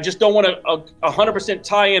 I just don't want to 100%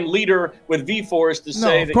 tie in Leader with V-Force to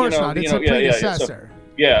say that, of course not. It's a predecessor.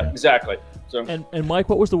 Yeah, exactly. So, and Mike,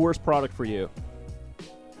 what was the worst product for you?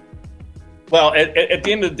 Well, at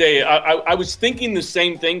the end of the day, I was thinking the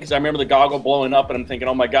same thing because I remember the goggle blowing up, and I'm thinking,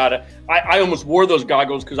 oh my God, I almost wore those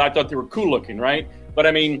goggles because I thought they were cool looking, right? But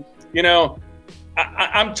I mean,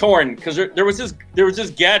 I'm torn because there was this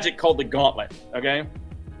gadget called the Gauntlet, okay?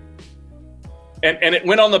 and it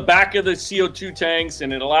went on the back of the CO2 tanks,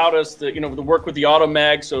 and it allowed us to, to work with the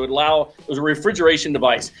AutoMag. So it was a refrigeration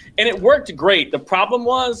device, and it worked great. The problem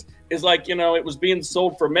is like, it was being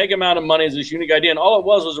sold for a mega amount of money as this unique idea, and all it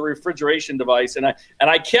was a refrigeration device. And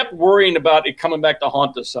I kept worrying about it coming back to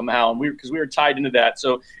haunt us somehow, and because we were tied into that.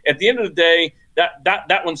 So at the end of the day,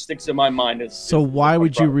 that one sticks in my mind. Why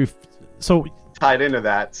would you tied into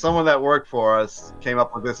that? Someone that worked for us came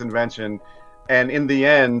up with this invention. And in the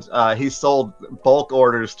end, he sold bulk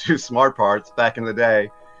orders to Smart Parts back in the day,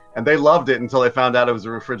 and they loved it until they found out it was a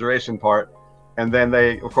refrigeration part. And then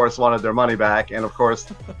they, of course, wanted their money back. And of course,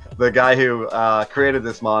 the guy who created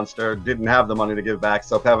this monster didn't have the money to give back,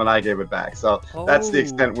 so Pev and I gave it back. So that's the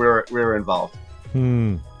extent we were involved.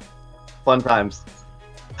 Fun times.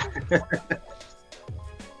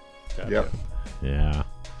 Yep. Yeah.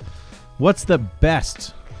 What's the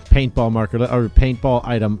best paintball marker or paintball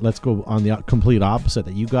item? Let's go on the complete opposite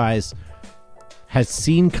that you guys has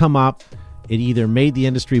seen come up. It either made the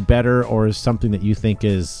industry better or is something that you think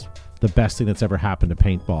is the best thing that's ever happened to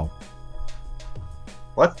paintball.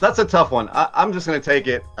 Well, that's a tough one. I'm just going to take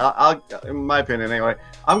it. I'll, in my opinion, anyway.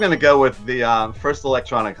 I'm going to go with the first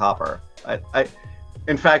electronic hopper.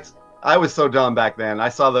 In fact, I was so dumb back then. I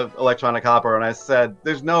saw the electronic hopper and I said,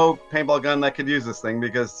 "There's no paintball gun that could use this thing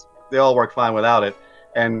because they all work fine without it."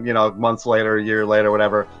 And months later, a year later,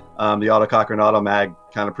 whatever, the Autococker and AutoMag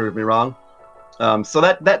kind of proved me wrong. So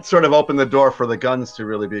that sort of opened the door for the guns to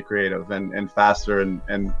really be creative and faster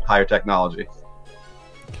and higher technology.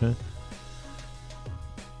 Okay.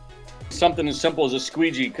 Something as simple as a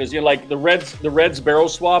squeegee, because like the Reds barrel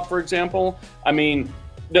swap, for example. I mean,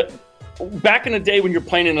 back in the day when you're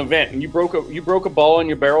playing an event and you broke a ball in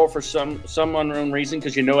your barrel for some unknown reason,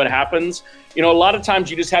 because it happens. A lot of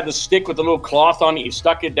times you just had the stick with a little cloth on it. You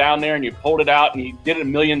stuck it down there and you pulled it out and you did it a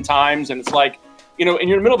million times, and it's like, and you're in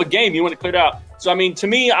the middle of a game, you want to clear it out. So I mean, to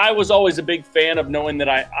me, I was always a big fan of knowing that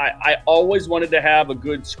I always wanted to have a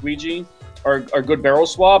good squeegee or good barrel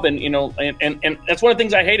swab, and and that's one of the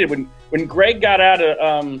things I hated when Greg got out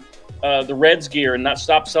of the Reds gear and not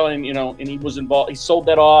stopped selling, and he was involved. He sold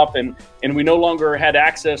that off, and we no longer had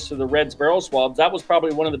access to the Reds barrel swabs. That was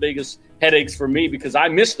probably one of the biggest headaches for me, because I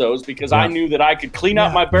missed those, because I knew that I could clean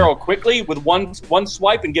out my barrel quickly with one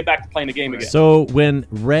swipe and get back to playing the game again. So when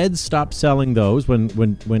Reds stopped selling those,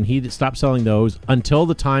 when he stopped selling those, until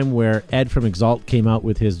the time where Ed from Exalt came out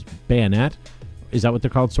with his bayonet. Is that what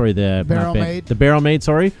they're called? Sorry, the Barrel-Made. The Barrel-Made,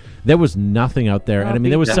 sorry. There was nothing out there. And I mean,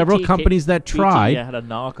 there were several companies that tried. BT had a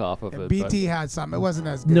knockoff of it. BT had some. It wasn't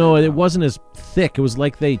as good. No, it wasn't as thick. It was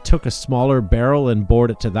like they took a smaller barrel and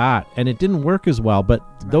bored it to that. And it didn't work as well. But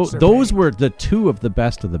those were the two of the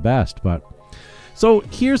best of the best. But so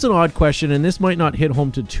here's an odd question, and this might not hit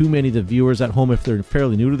home to too many of the viewers at home if they're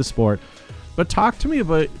fairly new to the sport. But talk to me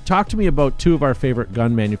about two of our favorite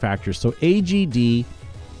gun manufacturers. So AGD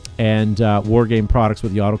and Wargame Products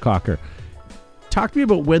with the Autococker. Talk to me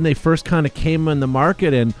about when they first kind of came on the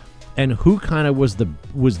market and who kind of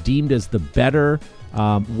was deemed as the better.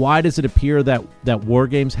 Why does it appear that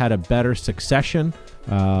Wargames had a better succession?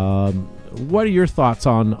 What are your thoughts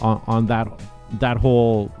on that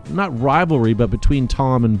whole, not rivalry, but between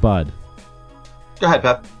Tom and Bud? Go ahead,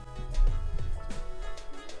 Pep.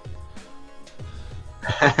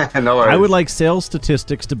 No worries. I would like sales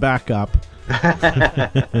statistics to back up.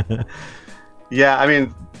 Yeah, I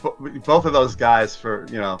mean, both of those guys,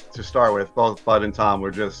 to start with, both Bud and Tom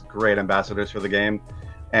were just great ambassadors for the game,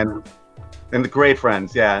 and great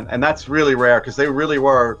friends. Yeah, and that's really rare, because they really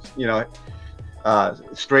were,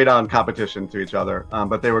 straight on competition to each other.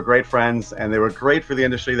 But they were great friends, and they were great for the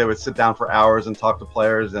industry. They would sit down for hours and talk to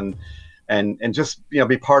players and just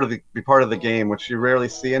be part of the game, which you rarely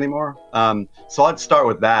see anymore. So I'd start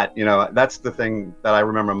with that. That's the thing that I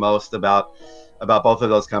remember most about both of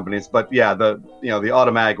those companies. But yeah, the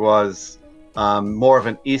AutoMag was more of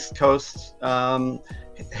an East Coast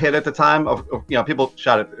hit at the time. People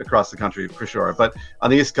shot it across the country for sure, but on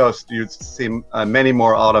the East Coast you'd see many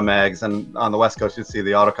more AutoMags, and on the West Coast you'd see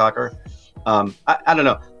the Autococker. I don't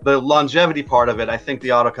know, the longevity part of it. I think the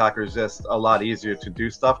Autococker is just a lot easier to do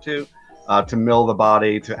stuff to mill the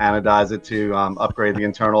body, to anodize it, to upgrade the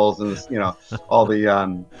internals, and all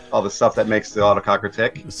the stuff that makes the Autococker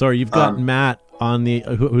tick. Sorry, you've got Matt on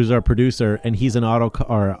who's our producer, and he's an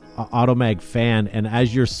AutoMag fan, and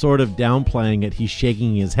as you're sort of downplaying it, he's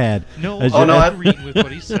shaking his head. I agree with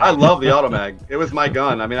what he said. I love the AutoMag. It was my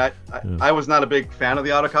gun. I mean, I was not a big fan of the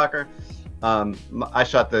Autococker. I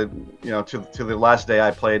shot to the last day I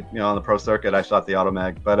played, on the pro circuit, I shot the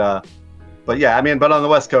AutoMag, but But yeah, I mean, but on the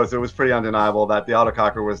West Coast, it was pretty undeniable that the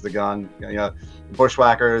autococker was the gun. You know,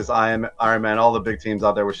 Bushwhackers, Iron Man, all the big teams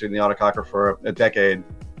out there were shooting the autococker for a decade.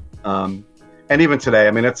 And even today,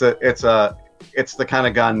 I mean, it's the kind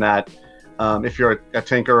of gun that if you're a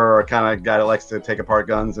tinkerer or a kind of guy that likes to take apart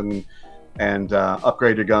guns and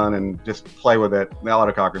upgrade your gun and just play with it, the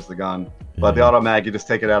autococker's the gun. But the Automag, you just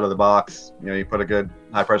take it out of the box. You know, you put a good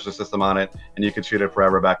high pressure system on it, and you could shoot it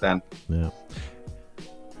forever back then. Yeah.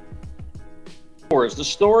 The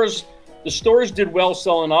stores did well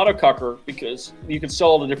selling autococker because you could sell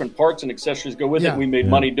all the different parts and accessories go with it. We made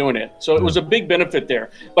money doing it. So it was a big benefit there.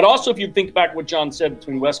 But also, if you think back what John said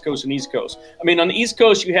between West Coast and East Coast. I mean, on the East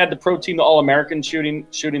Coast, you had the pro team, the All-American shooting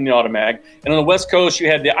the Automag. And on the West Coast, you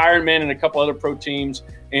had the Iron Man and a couple other pro teams,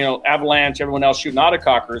 you know, Avalanche, everyone else shooting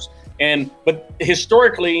autocockers. But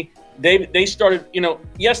historically, they started, you know,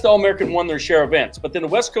 yes, the All-American won their share of events. But then the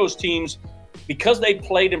West Coast teams, because they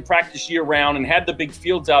played and practiced year-round and had the big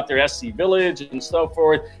fields out there, SC Village and so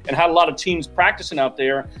forth, and had a lot of teams practicing out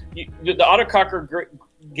there, the autococker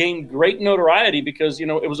gained great notoriety because, you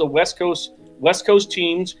know, it was a West Coast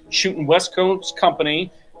teams shooting West Coast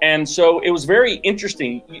company, and so it was very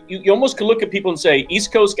interesting. You almost could look at people and say,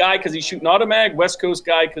 East Coast guy because he's shooting Automag, West Coast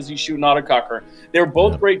guy because he's shooting autococker. They were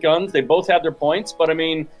both great guns. They both had their points, but I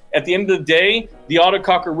mean, at the end of the day, the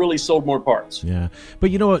autococker really sold more parts. Yeah, but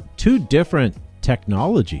you know what? Two different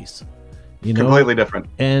technologies. You know, completely different.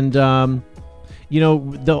 And you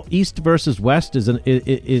know, the East versus West is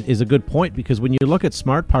a good point, because when you look at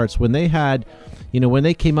Smart Parts, when they had, you know, when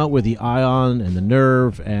they came out with the Ion and the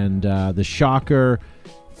Nerve and the Shocker,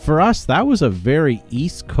 for us that was a very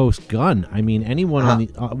East Coast gun. I mean, anyone on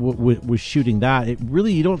the was shooting that. It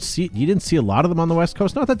really, you didn't see a lot of them on the West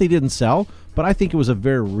Coast. Not that they didn't sell, but I think it was a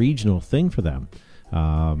very regional thing for them.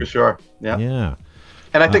 For sure. Yeah.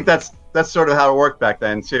 And I think that's sort of how it worked back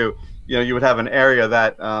then too. You know, you would have an area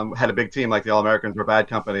that had a big team like the All-Americans or Bad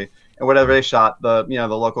Company, and whatever they shot, the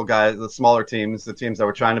local guys, the smaller teams, the teams that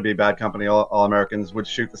were trying to be Bad Company All-Americans would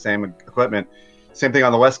shoot the same equipment. Same thing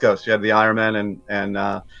on the West Coast. You had the Ironmen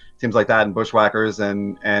and teams like that, and Bushwhackers,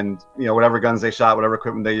 and you know, whatever guns they shot, whatever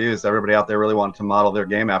equipment they used, everybody out there really wanted to model their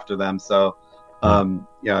game after them. So you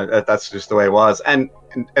know, that's just the way it was. And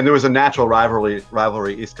there was a natural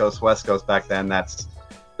rivalry East Coast West Coast back then that's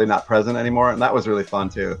really not present anymore, and that was really fun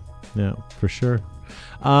too. Yeah, for sure.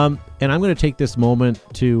 And I'm going to take this moment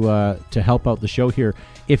to help out the show here.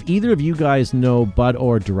 If either of you guys know Bud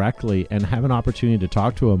Orr directly and have an opportunity to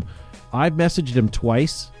talk to him, I've messaged him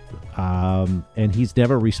twice, and he's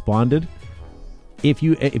never responded. If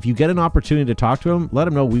you get an opportunity to talk to him, let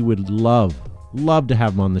him know. We would love to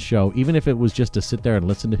have him on the show, even if it was just to sit there and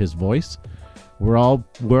listen to his voice. We're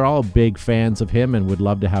all big fans of him and would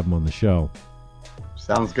love to have him on the show.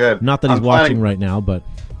 Sounds good. Not that he's watching right now, but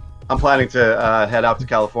I'm planning to head out to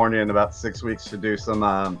California in about 6 weeks to do some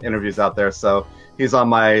interviews out there. So he's on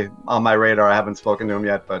my radar. I haven't spoken to him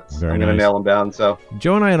yet, but I'm going to nail him down. So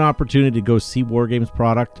Joe and I had an opportunity to go see War Games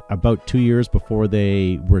product about 2 years before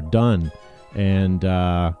they were done, and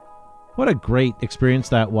what a great experience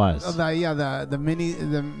that was. The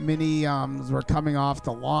mini were coming off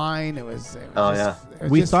the line. It was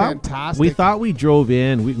fantastic. We thought we drove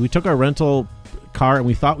in. We took our rental car and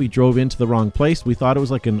we thought we drove into the wrong place. We thought it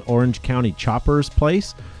was like an Orange County Choppers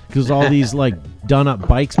place, because all these like done up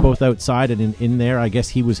bikes both outside and in there. I guess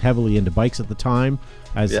he was heavily into bikes at the time,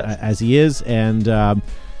 as he is, and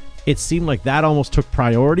it seemed like that almost took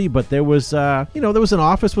priority. But there was there was an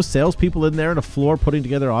office with salespeople in there and a floor putting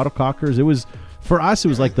together autocockers. It was, for us, it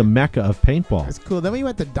was like the mecca of paintball. It's cool. Then we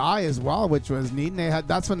went to Dye as well, which was neat. And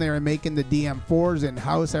that's when they were making the DM4s in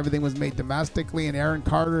house. Everything was made domestically, and Aaron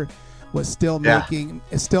Carter was still making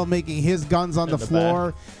his guns on the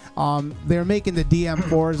floor. They were making the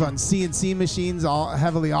DM4s on CNC machines, all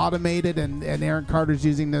heavily automated, and Aaron Carter's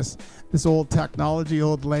using this old technology,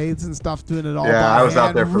 old lathes and stuff, doing it all by I was hand.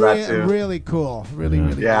 out there for that too. Really cool. Really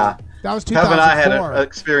cool. Yeah. That was 2004. Kev and I had an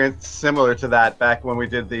experience similar to that back when we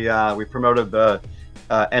did we promoted the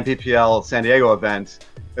MPPL San Diego event.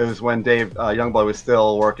 It was when Dave Youngblood was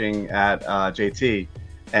still working at JT.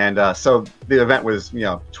 And so the event was,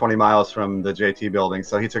 20 miles from the JT building.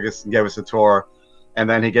 So he took us and gave us a tour. And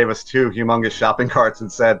then he gave us 2 humongous shopping carts and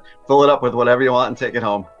said, fill it up with whatever you want and take it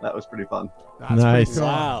home. That was pretty fun. That's nice. Pretty cool.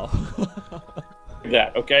 Wow.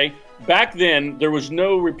 That, okay? Back then, there was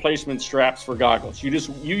no replacement straps for goggles. You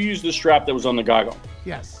used the strap that was on the goggle.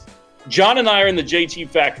 Yes. John and I are in the JT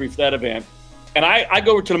factory for that event. And I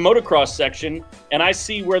go over to the motocross section, and I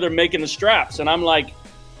see where they're making the straps. And I'm like,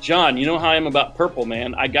 John, you know how I am about purple,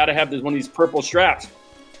 man. I got to have one of these purple straps.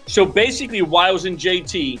 So basically, while I was in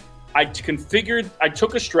JT, I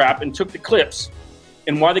took a strap and took the clips,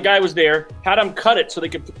 and while the guy was there, had him cut it so they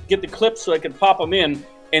could get the clips so they could pop them in.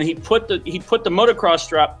 And he put the motocross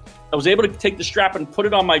strap. I was able to take the strap and put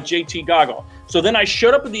it on my JT goggle. So then I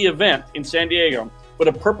showed up at the event in San Diego with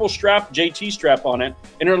a purple strap, JT strap on it,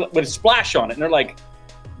 and with a splash on it. And they're like,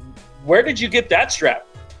 "Where did you get that strap?"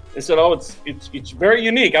 I said, "Oh, it's very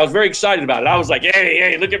unique." I was very excited about it. I was like,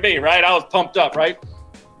 "Hey, look at me!" Right? I was pumped up, right?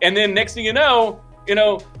 And then next thing you know,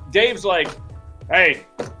 Dave's like, "Hey,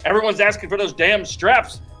 everyone's asking for those damn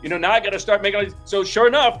straps. Now I got to start making all these." So sure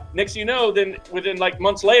enough, next thing you know, then within like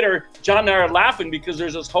months later, John and I are laughing because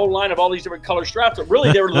there's this whole line of all these different color straps. But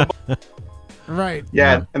really, they were Right.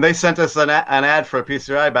 Yeah, and they sent us an ad for a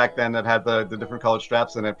PCI back then that had the different colored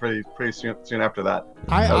straps in it pretty soon after that.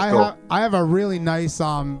 I have a really nice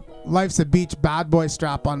Life's a Beach bad boy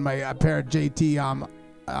strap on my pair of JT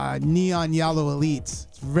neon yellow Elites.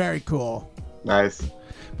 It's very cool. Nice.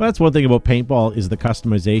 But that's one thing about paintball is the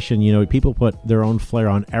customization. People put their own flair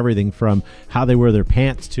on everything from how they wear their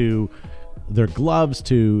pants to their gloves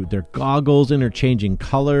to their goggles, interchanging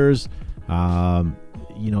colors.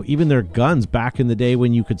 Even their guns back in the day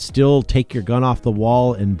when you could still take your gun off the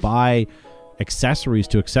wall and buy accessories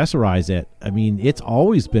to accessorize it. I mean, it's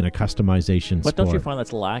always been a customization But sport. don't you find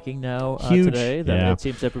that's lacking now Huge. today? That Yeah. it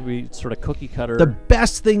seems to be sort of cookie cutter. The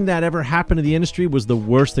best thing that ever happened to the industry was the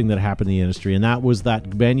worst thing that happened to the industry, and that was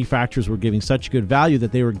that manufacturers were giving such good value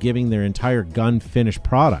that they were giving their entire gun finished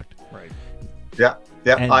product. Right. Yeah.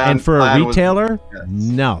 And for a retailer, yes.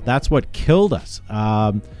 no, that's what killed us.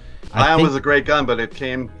 Ion was a great gun, but it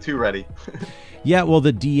came too ready. Yeah, well,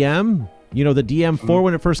 the DM, the DM4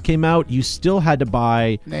 when it first came out, you still had to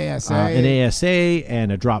buy an ASA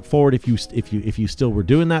and a drop forward if you still were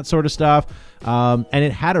doing that sort of stuff. And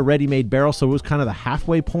it had a ready-made barrel, so it was kind of the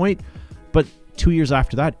halfway point. But 2 years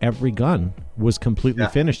after that, every gun was completely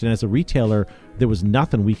finished, and as a retailer, there was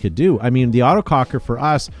nothing we could do. I mean, the autococker for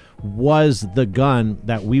us was the gun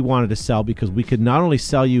that we wanted to sell because we could not only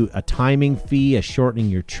sell you a timing fee, a shortening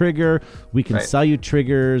your trigger, we can sell you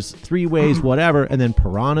triggers 3 ways, whatever. And then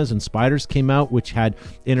Piranhas and Spiders came out, which had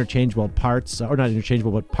interchangeable parts, or not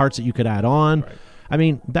interchangeable, but parts that you could add on. Right. I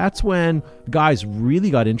mean, that's when guys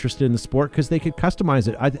really got interested in the sport because they could customize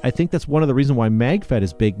it. I think that's one of the reasons why MagFed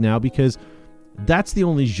is big now, because that's the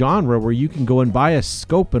only genre where you can go and buy a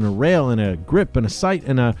scope and a rail and a grip and a sight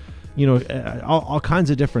and all kinds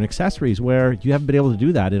of different accessories, where you haven't been able to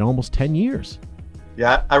do that in almost 10 years.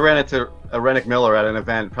 Yeah, I ran into Rennick Miller at an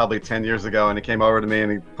event probably 10 years ago, and he came over to me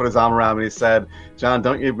and he put his arm around me and he said, "John,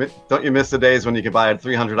 don't you miss the days when you could buy a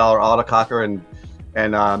 $300 autococker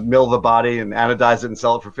and mill the body and anodize it and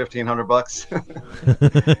sell it for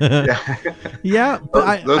 $1,500? Yeah,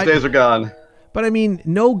 those days are gone. But I mean,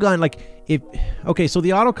 no gun, so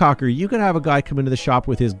the autococker, you could have a guy come into the shop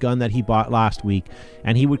with his gun that he bought last week,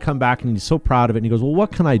 and he would come back and he's so proud of it, and he goes, "Well,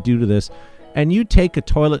 what can I do to this?" And you take a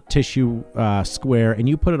toilet tissue square and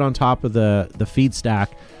you put it on top of the feed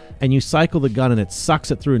stack, and you cycle the gun and it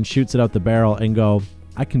sucks it through and shoots it out the barrel, and go,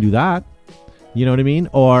 "I can do that." You know what I mean?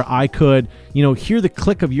 Or I could, hear the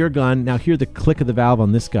click of your gun, now hear the click of the valve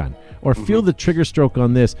on this gun, or feel the trigger stroke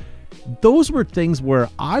on this. Those were things where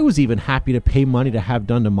I was even happy to pay money to have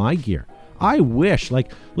done to my gear. I wish,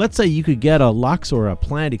 let's say you could get a Lux or a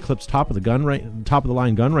Plant Eclipse top of the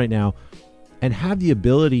line gun right now, and have the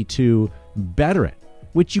ability to better it,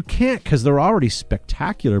 which you can't because they're already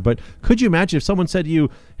spectacular. But could you imagine if someone said to you,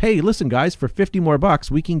 "Hey, listen, guys, for $50 more,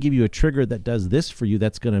 we can give you a trigger that does this for you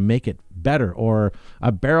that's going to make it better, or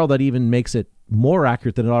a barrel that even makes it more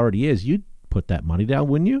accurate than it already is"? You'd put that money down,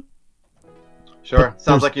 wouldn't you? Sure.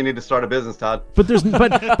 Sounds like you need to start a business, Todd. But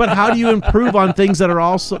but how do you improve on things that are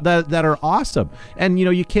also that are awesome? And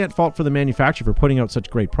you can't fault for the manufacturer for putting out such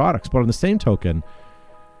great products. But on the same token,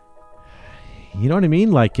 you know what I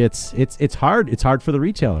mean? It's hard. It's hard for the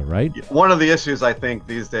retailer, right? One of the issues I think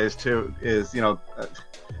these days too is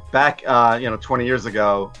back 20 years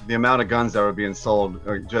ago, the amount of guns that were being sold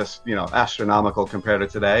are just astronomical compared to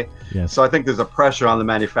today. Yes. So I think there's a pressure on the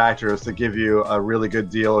manufacturers to give you a really good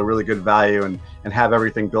deal, a really good value, and have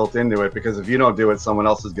everything built into it, because if you don't do it, someone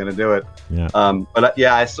else is going to do it. Yeah.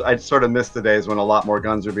 I sort of miss the days when a lot more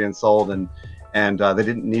guns are being sold and they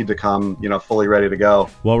didn't need to come fully ready to go.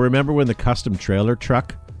 Well, remember when the custom trailer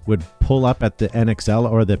truck would pull up at the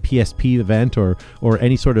NXL or the PSP event or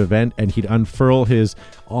any sort of event, and he'd unfurl his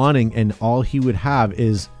awning, and all he would have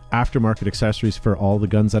is aftermarket accessories for all the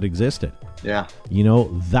guns that existed. Yeah.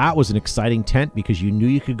 That was an exciting tent, because you knew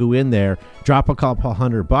you could go in there, drop a couple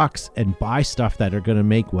 $100 and buy stuff that are going to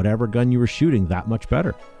make whatever gun you were shooting that much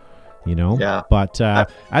better. You know? Yeah. But as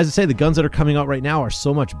I say, the guns that are coming out right now are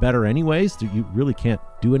so much better anyways that you really can't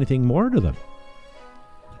do anything more to them.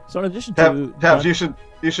 So in addition to Tabs,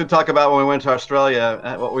 you should talk about when we went to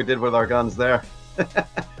Australia, what we did with our guns there.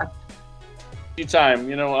 Time,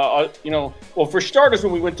 well, for starters,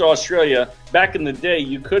 when we went to Australia back in the day,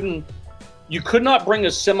 you could not bring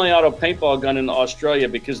a semi-auto paintball gun into Australia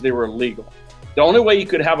because they were illegal. The only way you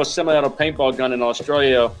could have a semi-auto paintball gun in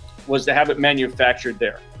Australia was to have it manufactured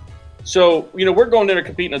there. So, we're going there to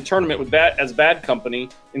compete in a tournament with as Bad Company.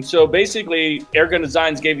 And so basically Airgun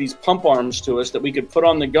Designs gave these pump arms to us that we could put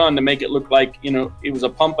on the gun to make it look like, it was a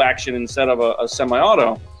pump action instead of a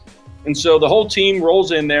semi-auto. And so the whole team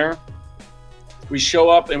rolls in there. We show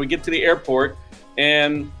up and we get to the airport,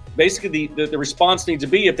 and basically the response needs to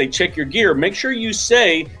be, if they check your gear, make sure you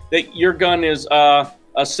say that your gun is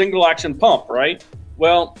a single action pump, right?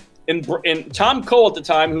 Well, and Tom Cole at the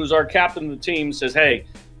time, who's our captain of the team, says, hey,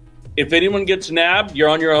 if anyone gets nabbed, you're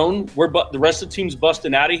on your own. The rest of the team's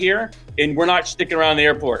busting out of here, and we're not sticking around the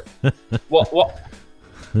airport. Well,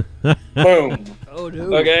 boom. Oh,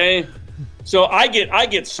 dude. Okay. So I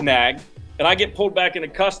get snagged, and I get pulled back into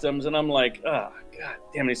customs, and I'm like, oh, God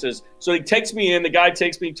damn it. He says, so he takes me in. The guy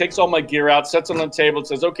takes all my gear out, sets it on the table, and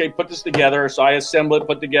says, okay, put this together. So I assemble it,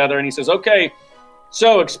 put together, and he says, okay,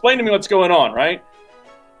 so explain to me what's going on, right?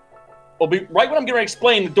 Well, right when I'm getting ready to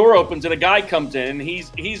explain, the door opens and a guy comes in.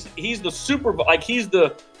 He's the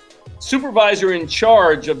supervisor in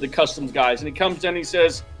charge of the customs guys, and he comes in and he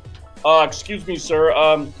says, "Excuse me, sir.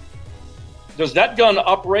 Does that gun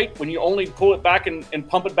operate when you only pull it back and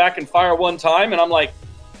pump it back and fire one time?" And I'm like,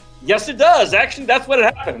 "Yes, it does. Actually, that's what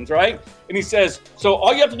happens, right?" And he says, "So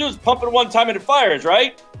all you have to do is pump it one time and it fires,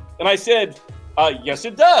 right?" And I said, "Yes,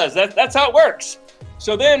 it does. That's how it works."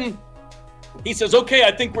 So then he says, okay,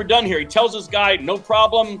 I think we're done here. He tells this guy, no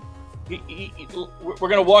problem. We're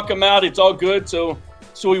going to walk him out. It's all good. So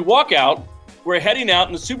we walk out. We're heading out,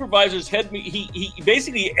 and the supervisor's head me. He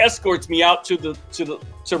basically escorts me out to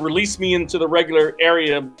release me into the regular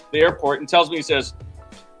area of the airport, and tells me, he says,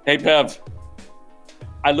 "Hey, Pev,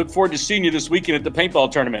 I look forward to seeing you this weekend at the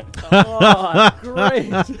paintball tournament." Oh,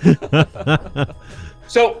 great.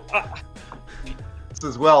 So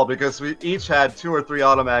as well, because we each had 2 or 3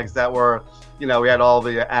 automags that were, we had all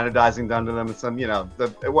the anodizing done to them and some,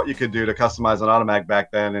 what you could do to customize an automag back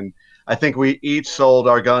then. And I think we each sold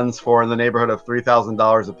our guns for in the neighborhood of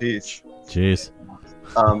 $3,000 a piece. Jeez.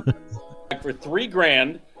 For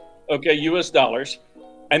 $3,000, okay, US dollars.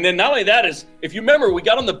 And then not only that is, if you remember, we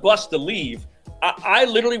got on the bus to leave. I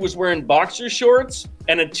literally was wearing boxer shorts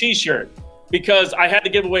and a t-shirt because I had to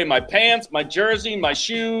give away my pants, my jersey, my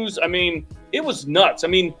shoes. I mean, it was nuts. I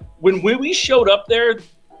mean, when we showed up there,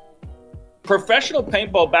 professional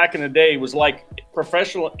paintball back in the day was like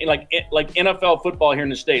professional, like NFL football here in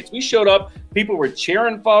the States. We showed up, people were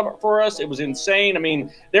cheering for us. It was insane. I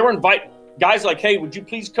mean, they were inviting guys like, hey, would you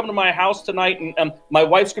please come to my house tonight? And my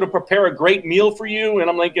wife's going to prepare a great meal for you. And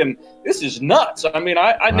I'm thinking, this is nuts. I mean,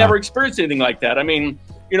 I never experienced anything like that. I mean,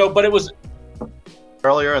 but it was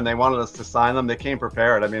earlier, and they wanted us to sign them. They came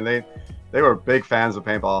prepared. I mean, they were big fans of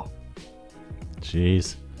paintball.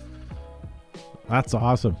 Jeez, that's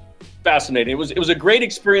awesome. Fascinating. It was a great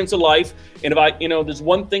experience of life. And if there's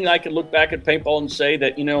one thing I can look back at paintball and say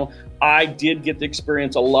that, I did get to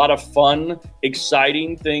experience a lot of fun,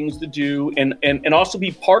 exciting things to do, and also be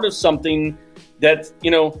part of something that,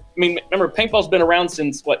 remember, paintball's been around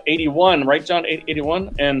since 81, right, John?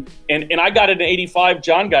 81? And I got it in 85,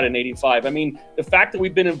 John got it in 85. I mean, the fact that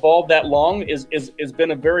we've been involved that long is been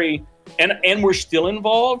a very, and we're still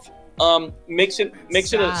involved. Makes it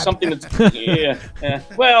something that's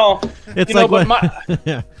well, it's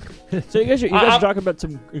So you guys are talking about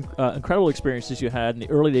some incredible experiences you had in the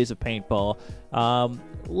early days of paintball.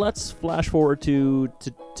 Let's flash forward to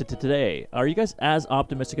today. Are you guys as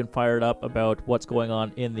optimistic and fired up about what's going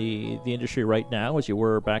on in the industry right now as you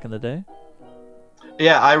were back in the day?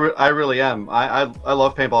 Yeah, I really am. I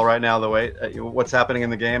love paintball right now. The way what's happening in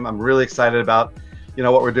the game, I'm really excited about.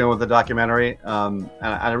 What we're doing with the documentary. And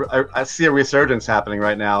I see a resurgence happening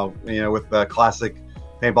right now, with the classic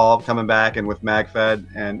paintball coming back and with MagFed.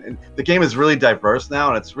 And the game is really diverse now,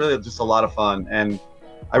 and it's really just a lot of fun. And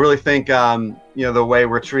I really think, the way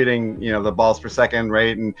we're treating, the balls per second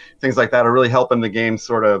rate and things like that are really helping the game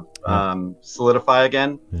sort of solidify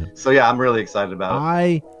again. Yeah. So, yeah, I'm really excited about it.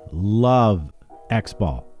 I love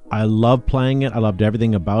X-Ball. I love playing it. I loved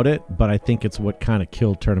everything about it, but I think it's what kind of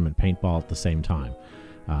killed tournament paintball at the same time.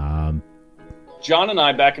 John and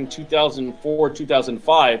I, back in 2004,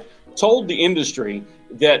 2005, told the industry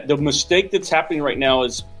that the mistake that's happening right now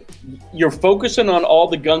is you're focusing on all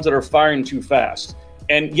the guns that are firing too fast.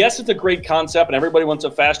 And yes, it's a great concept, and everybody wants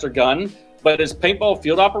a faster gun. But as paintball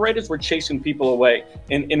field operators, we're chasing people away.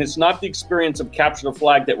 And it's not the experience of capture the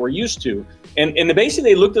flag that we're used to. And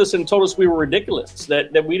basically they looked at us and told us we were ridiculous,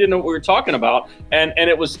 that we didn't know what we were talking about. And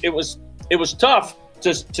it was tough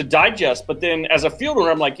to digest. But then as a field owner,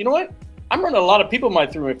 I'm like, you know what? I'm running a lot of people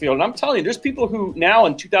through my field. And I'm telling you, there's people who now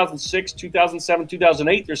in 2006, 2007,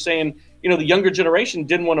 2008, they're saying, the younger generation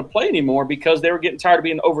didn't want to play anymore because they were getting tired of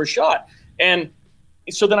being overshot. And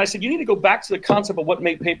so then I said, you need to go back to the concept of what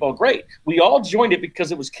made paintball great. We all joined it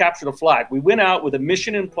because it was capture the flag. We went out with a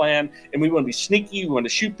mission and plan, and we wanted to be sneaky. We wanted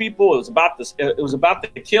to shoot people. It was about this. It was about the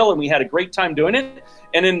kill, and we had a great time doing it.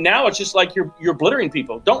 And then now it's just like you're obliterating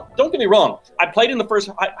people. Don't get me wrong. I played in the first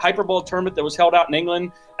Hyperball tournament that was held out in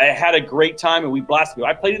England. I had a great time, and we blasted people.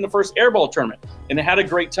 I played in the first Airball tournament, and I had a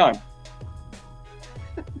great time.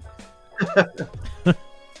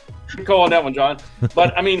 Good call on that one, John.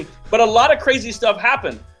 But a lot of crazy stuff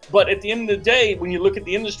happened. But at the end of the day, when you look at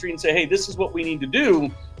the industry and say, hey, this is what we need to do,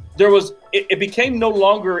 it became no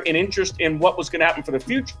longer an interest in what was going to happen for the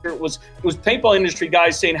future. It was paintball industry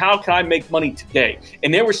guys saying, how can I make money today?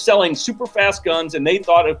 And they were selling super fast guns, and they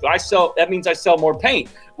thought if I sell, that means I sell more paint.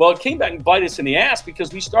 Well, it came back and bite us in the ass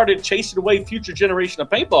because we started chasing away future generation of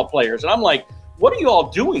paintball players. And I'm like, what are you all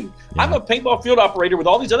doing? Yeah. I'm a paintball field operator with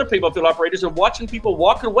all these other paintball field operators and watching people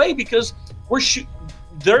walk away because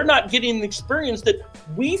they're not getting the experience that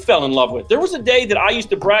we fell in love with. There was a day that I used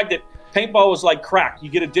to brag that paintball was like crack. You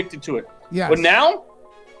get addicted to it. Yes. But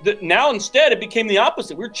now instead it became the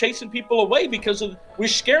opposite. We're chasing people away because we're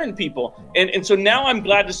scaring people. And so now I'm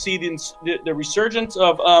glad to see the resurgence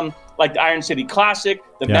of like the Iron City Classic,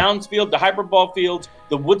 the Mounds Field, the Hyperball fields,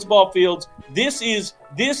 the Woods Ball fields. This is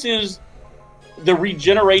the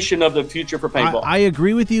regeneration of the future for paintball. I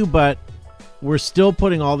agree with you, but we're still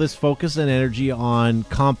putting all this focus and energy on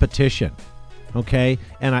competition. Okay,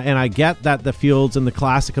 and I get that the fields and the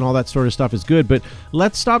classic and all that sort of stuff is good, but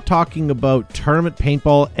let's stop talking about tournament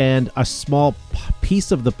paintball and a small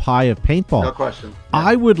piece of the pie of paintball. No question. Yeah.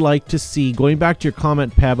 I would like to see, going back to your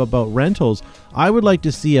comment, Pev, about rentals, I would like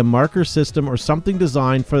to see a marker system or something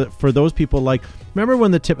designed for those people. Like, remember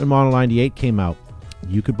when the Tippmann Model 98 came out?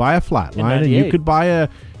 You could buy a flatline, and you could buy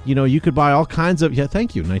you could buy all kinds of. Yeah,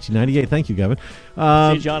 thank you, 1998. Thank you, Gavin.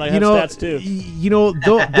 See, John, I have stats too.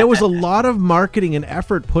 There was a lot of marketing and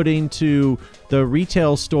effort put into the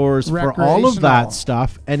retail stores for all of that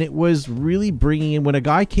stuff, and it was really bringing in. When a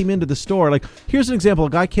guy came into the store, like, here's an example: a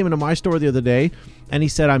guy came into my store the other day, and he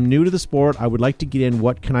said, "I'm new to the sport. I would like to get in.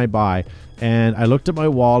 What can I buy?" And I looked at my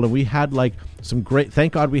wall, and we had like some great.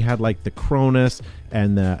 Thank God we had like the Cronus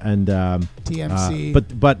and TMC,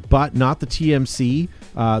 but not the TMC,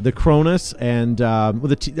 the Cronus and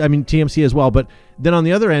TMC as well. But then on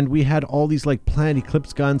the other end, we had all these like Planet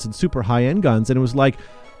Eclipse guns and super high end guns, and it was like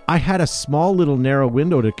I had a small little narrow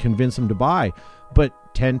window to convince him to buy. But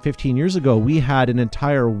 10, 15 years ago, we had an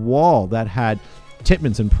entire wall that had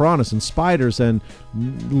Tippmanns and Piranhas and Spiders and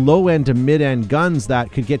low-end to mid-end guns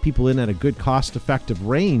that could get people in at a good cost-effective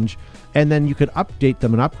range, and then you could update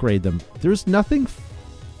them and upgrade them. There's nothing.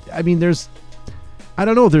 There's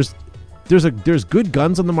good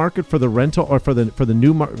guns on the market for the rental or for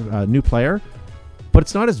the new player, but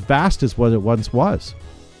it's not as vast as what it once was.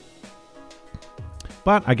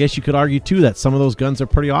 But I guess you could argue too that some of those guns are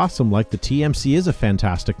pretty awesome. Like the TMC is a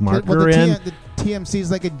fantastic marker. The TMC is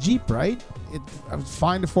like a Jeep, right? It's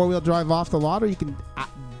fine to four-wheel drive off the lot, or you can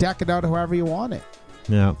deck it out however you want it.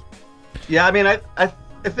 Yeah. Yeah,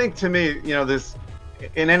 I think to me, there's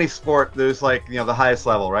in any sport, there's like, the highest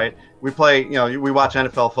level, right? We play, we watch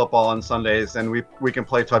NFL football on Sundays, and we can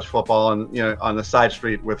play touch football on the side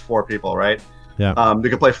street with 4 people, right? Yeah. We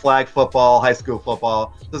can play flag football, high school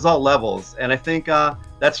football. There's all levels, and I think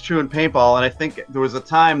that's true in paintball. And I think there was a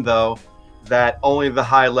time though that only the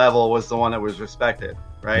high level was the one that was respected.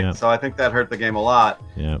 Right. Yeah. So I think that hurt the game a lot.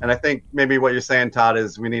 Yeah. And I think maybe what you're saying, Todd,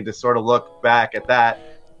 is we need to sort of look back at that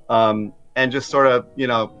and just sort of,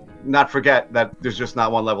 not forget that there's just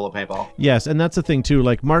not one level of paintball. Yes. And that's the thing, too.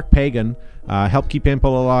 Like Mark Pagan, Help Keep Paintball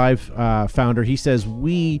Alive founder, he says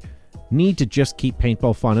we need to just keep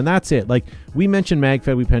paintball fun. And that's it. Like we mentioned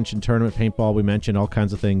MagFed, we mentioned tournament paintball, we mentioned all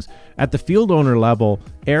kinds of things. At the field owner level,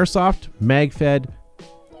 Airsoft, MagFed,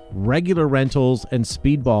 regular rentals, and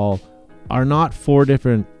speedball are not 4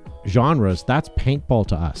 different genres. That's paintball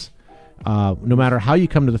to us. No matter how you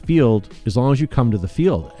come to the field, as long as you come to the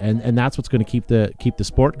field, and that's what's going to keep the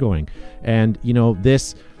sport going. And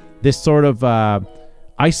this sort of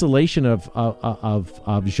isolation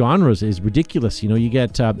of genres is ridiculous. You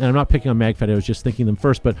get, and I'm not picking on MagFed. I was just thinking them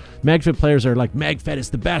first, but MagFed players are like, MagFed is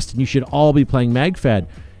the best, and you should all be playing MagFed.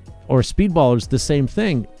 or speedball is the same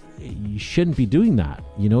thing. You shouldn't be doing that.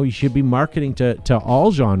 You should be marketing to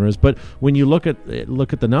all genres. But when you look at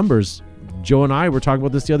the numbers, Joe and I were talking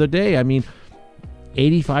about this the other day. I mean,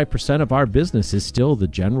 85% of our business is still the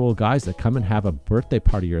general guys that come and have a birthday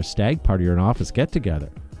party or a stag party or an office get together.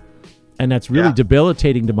 And that's really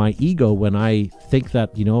debilitating to my ego when I think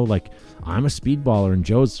that, like I'm a speedballer and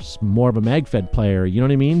Joe's more of a MagFed player. You know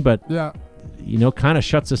what I mean? But, kind of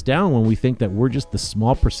shuts us down when we think that we're just the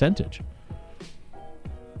small percentage.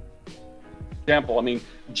 Example, I mean,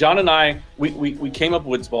 John and I, we came up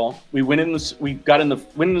woods ball. We went in the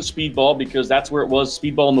speedball because that's where it was.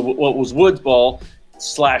 Speedball and it was woods ball /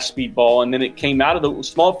 speedball, and then it came out of the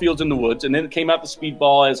small fields in the woods, and then it came out the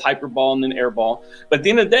speedball as hyperball and then airball. But at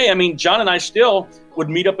the end of the day, I mean, John and I still would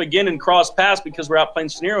meet up again and cross paths because we're out playing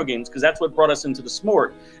scenario games, because that's what brought us into the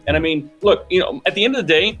sport. And I mean, look, at the end of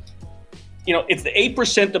the day, it's the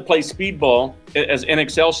 8% that play speedball as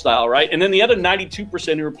NXL style, right? And then the other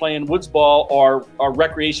 92% who are playing woods ball or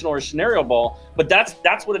recreational or scenario ball. But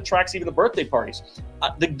that's what attracts even the birthday parties.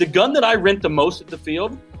 The gun that I rent the most at the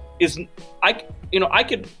field is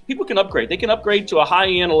people can upgrade. They can upgrade to a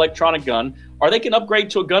high-end electronic gun, or they can upgrade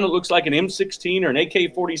to a gun that looks like an M16 or an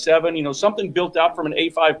AK-47, something built out from an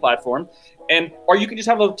A5 platform. Or you can just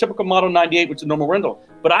have a typical Model 98, which is a normal rental.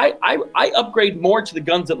 But I upgrade more to the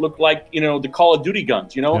guns that look like, the Call of Duty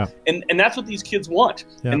guns, and that's what these kids want.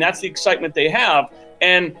 Yeah. And that's the excitement they have.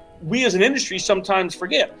 And we as an industry sometimes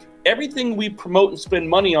forget. Everything we promote and spend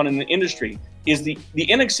money on in the industry is the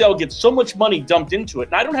NXL gets so much money dumped into it.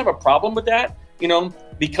 And I don't have a problem with that,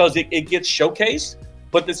 because it gets showcased.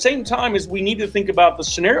 But at the same time is we need to think about the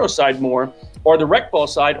scenario side more, or the rec ball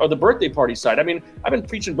side, or the birthday party side. I mean, I've been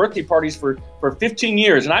preaching birthday parties for 15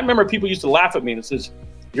 years. And I remember people used to laugh at me and says,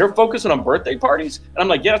 "You're focusing on birthday parties?" And I'm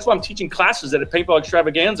like, yeah, that's why I'm teaching classes at a Paintball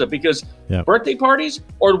Extravaganza, because birthday parties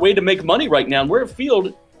are the way to make money right now. And we're a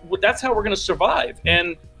field, that's how we're going to survive.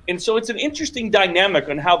 And so it's an interesting dynamic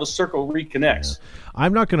on how the circle reconnects. Yeah.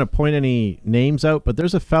 I'm not going to point any names out, but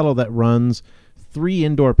there's a fellow that runs 3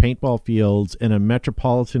 indoor paintball fields in a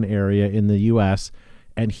metropolitan area in the U.S.,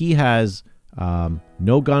 and he has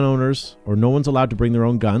no gun owners, or no one's allowed to bring their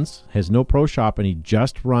own guns, has no pro shop, and he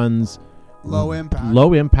just runs low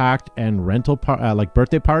impact and rental like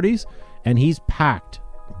birthday parties, and he's packed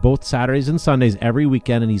both Saturdays and Sundays every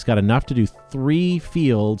weekend, and he's got enough to do 3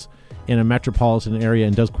 fields in a metropolitan area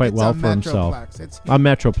and does quite well for himself. A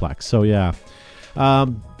metroplex. So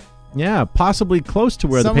possibly close to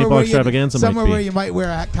where the Paintball Extravaganza might be. Somewhere where you might wear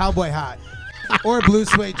a cowboy hat or blue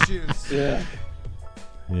suede shoes. Yeah.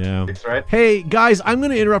 That's right. Hey, guys, I'm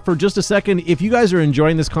going to interrupt for just a second. If you guys are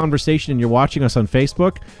enjoying this conversation and you're watching us on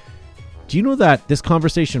Facebook, do you know that this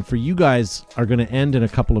conversation for you guys are going to end in a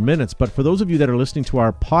couple of minutes? But for those of you that are listening to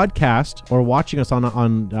our podcast or watching us on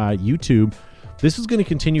YouTube, this is going to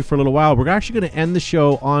continue for a little while. We're actually going to end the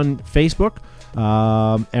show on Facebook,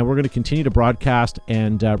 and we're going to continue to broadcast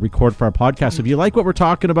and record for our podcast. So if you like what we're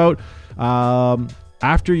talking about,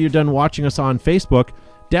 after you're done watching us on Facebook,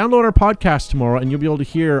 download our podcast tomorrow, and you'll be able to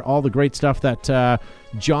hear all the great stuff that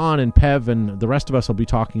John and Pev and the rest of us will be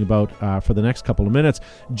talking about for the next couple of minutes.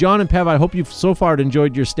 John and Pev, I hope you've so far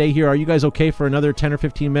enjoyed your stay here. Are you guys okay for another 10 or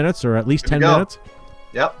 15 minutes, or at least 10 minutes?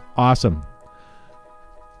 Yep. Awesome.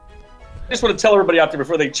 I just want to tell everybody out there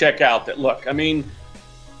before they check out that, look, I mean,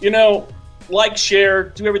 like, share,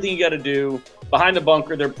 do everything you got to do. Behind the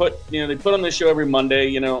Bunker, they put on the show every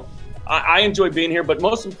Monday. I enjoy being here, but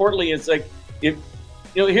most importantly, it's like,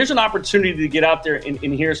 here's an opportunity to get out there and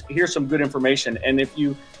hear some good information. And if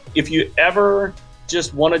you ever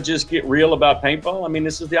just want to just get real about paintball, I mean,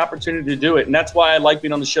 this is the opportunity to do it. And that's why I like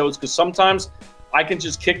being on the shows, because sometimes I can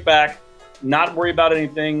just kick back, not worry about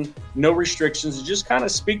anything, no restrictions, just kind of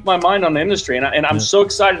speak my mind on the industry. And I'm so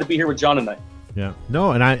excited to be here with John tonight. Yeah,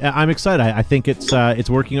 no, and I'm excited. I think it's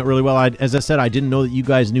working out really well. As I said, I didn't know that you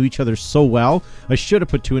guys knew each other so well. I should have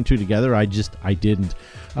put 2 and 2 together. I didn't.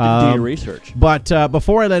 Do your research. But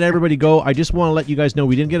before I let everybody go, I just want to let you guys know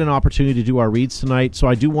we didn't get an opportunity to do our reads tonight. So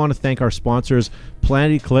I do want to thank our sponsors: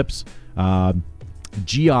 Planet Eclipse,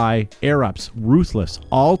 GI, Air Ups, Ruthless,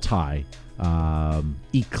 Altai,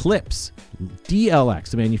 Eclipse,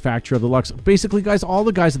 DLX, the manufacturer of the Lux. Basically, guys, all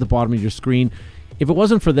the guys at the bottom of your screen. If it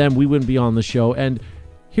wasn't for them, we wouldn't be on the show. And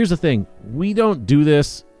here's the thing. We don't do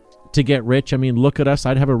this to get rich. I mean, look at us.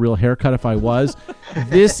 I'd have a real haircut if I was.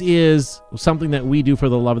 This is something that we do for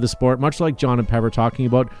the love of the sport, much like John and Pepper talking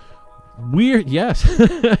about. We're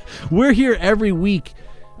here every week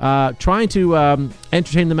trying to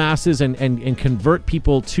entertain the masses and convert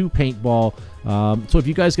people to paintball So if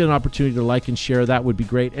you guys get an opportunity to like and share, that would be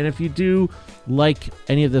great. And if you do like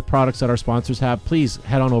any of the products that our sponsors have, please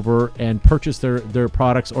head on over and purchase their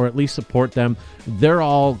products, or at least support them. They're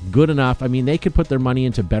all good enough. I mean, they could put their money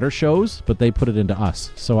into better shows, but they put it into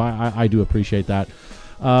us. So I do appreciate that.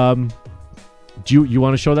 Do you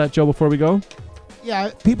want to show that, Joe, before we go?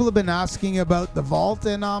 Yeah, people have been asking about the vault,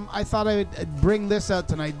 and I thought I would bring this out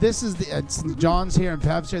tonight. This is it's John's here and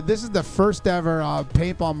Pev's here. This is the first ever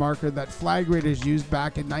paintball marker that Flag Raiders used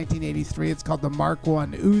back in 1983. It's called the Mark I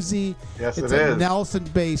Uzi. Yes, it's it a is.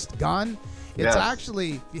 Nelson-based gun. It's Yes.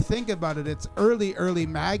 actually, if you think about it, it's early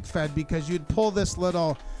mag-fed, because you'd pull this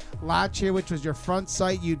little latch here, which was your front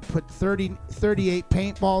sight. You'd put 38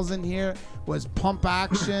 paintballs in here. Was pump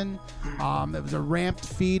action. It was a ramped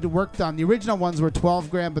feed. Worked on the original ones were 12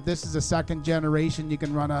 gram, but this is a second generation. You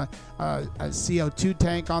can run a CO2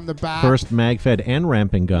 tank on the back. First mag-fed and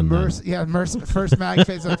ramping gun. First mag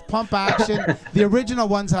phase. So it's pump action. The original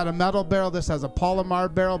ones had a metal barrel. This has a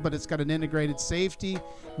polymer barrel, but it's got an integrated safety.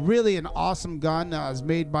 Really an awesome gun. It was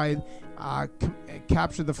made by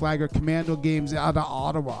Capture the Flag or Commando Games out of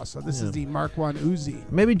Ottawa. So this is the Mark I Uzi.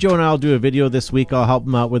 Maybe Joe and I will do a video this week. I'll help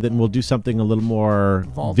them out with it, and we'll do something a little more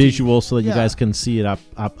Vaulty. visual so that you Yeah. guys can see it up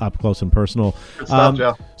close and personal. Good stuff,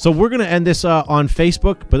 Joe. So we're going to end this on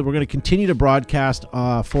Facebook, but we're going to continue to broadcast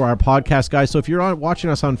for our podcast, guys. So if you're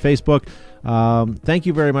watching us on Facebook, thank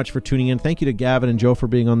you very much for tuning in. Thank you to Gavin and Joe for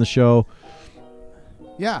being on the show.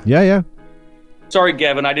 Yeah. Yeah. Sorry,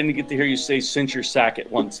 Gavin, I didn't get to hear you say cinch your sack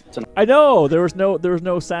at once tonight. I know there was no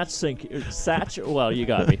Satch sync. Satch. Well, you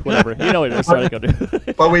got me. Whatever. You know what I'm trying to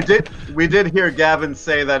do. But we did hear Gavin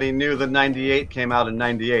say that he knew the 98 came out in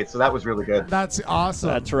 98, so that was really good. That's awesome.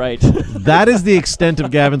 That's right. That is the extent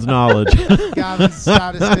of Gavin's knowledge. Gavin's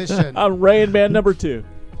statistician. I'm Rain Man number 2.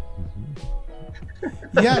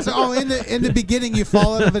 Yes. Oh, in the beginning, you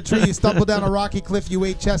fall out of a tree, you stumble down a rocky cliff, you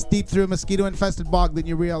wade chest deep through a mosquito-infested bog, then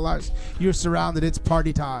you realize you're surrounded. It's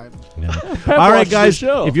party time. All right, guys.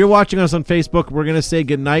 Show. If you're watching us on Facebook, we're going to say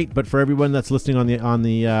goodnight. But for everyone that's listening on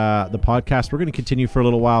the podcast, we're going to continue for a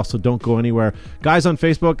little while. So don't go anywhere, guys. On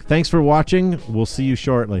Facebook, thanks for watching. We'll see you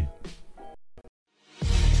shortly.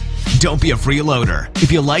 Don't be a freeloader.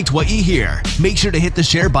 If you liked what you hear, make sure to hit the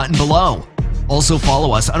share button below. Also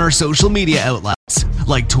follow us on our social media outlets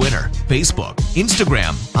like Twitter, Facebook,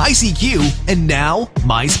 Instagram, ICQ, and now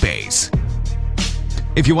MySpace.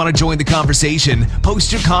 If you want to join the conversation,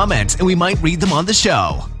 post your comments and we might read them on the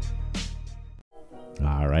show.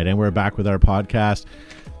 All right, and we're back with our podcast.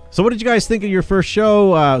 So what did you guys think of your first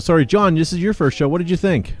show? Sorry, John, this is your first show. What did you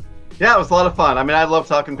think? Yeah, it was a lot of fun. I mean, I love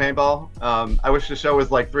talking paintball. I wish the show was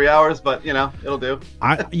like 3 hours, but it'll do.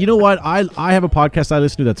 You know what? I have a podcast I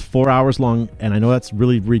listen to that's 4 hours long, and I know that's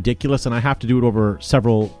really ridiculous, and I have to do it over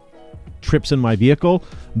several trips in my vehicle,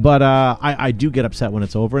 but I do get upset when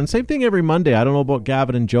it's over. And same thing every Monday. I don't know about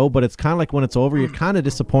Gavin and Joe, but it's kind of like when it's over, you're kind of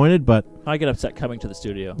disappointed, but I get upset coming to the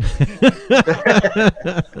studio.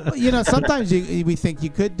 Sometimes we think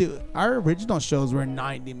you could do. Our original shows were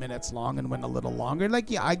 90 minutes long and went a little longer.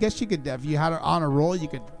 I guess you could, if you had it on a roll, you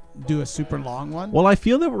could do a super long one. Well, I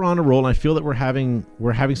feel that we're on a roll, and I feel that we're having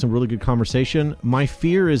some really good conversation. My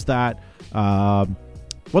fear is that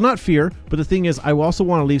well, not fear, but the thing is, I also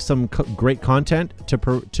want to leave some great content to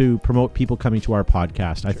promote people coming to our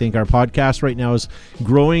podcast. I think our podcast right now is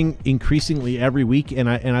growing increasingly every week, and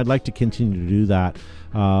I'd like to continue to do that.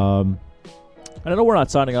 I know we're not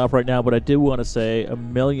signing off right now, but I do want to say a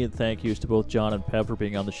million thank yous to both John and Pev for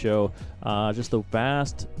being on the show. Just the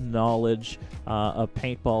vast knowledge of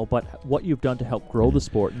paintball, but what you've done to help grow the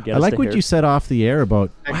sport and get I us like to what here. you said off the air about,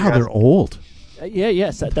 wow, they're old.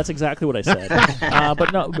 Yes, that's exactly what I said.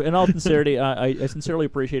 But no, in all sincerity, I sincerely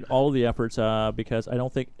appreciate all of the efforts because I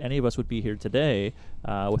don't think any of us would be here today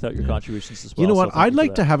without your contributions as well. You know what? So thank I'd you for like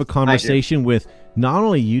that. to have a conversation with not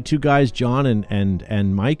only you two guys, John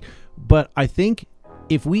and Mike, but I think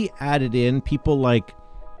if we added in people like,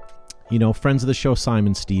 friends of the show,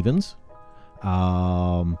 Simon Stevens,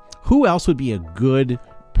 who else would be a good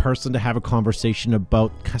person to have a conversation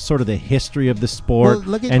about sort of the history of the sport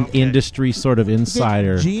and industry sort of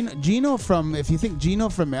insider. Gino from, if you think Gino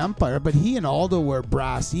from Empire, but he and Aldo were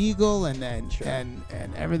Brass Eagle and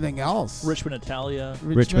everything else. Richmond Italia.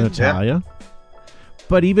 Italia.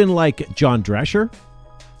 But even like John Drescher.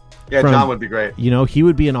 Yeah, John would be great. He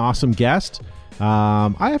would be an awesome guest.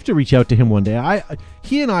 I have to reach out to him one day.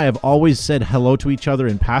 He and I have always said hello to each other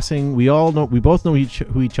in passing. We both know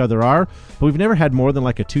who each other are, but we've never had more than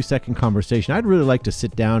like a 2-second conversation. I'd really like to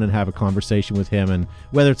sit down and have a conversation with him, and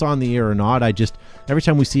whether it's on the air or not, every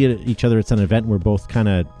time we see each other, it's an event. We're both kind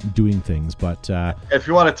of doing things. But if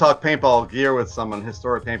you want to talk paintball gear with someone,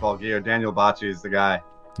 historic paintball gear, Daniel Bocci is the guy.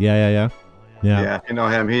 Yeah. You know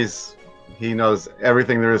him. He knows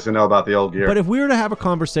everything there is to know about the old gear. But if we were to have a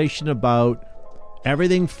conversation about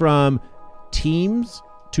everything from teams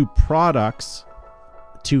to products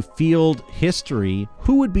to field history,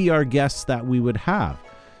 who would be our guests that we would have?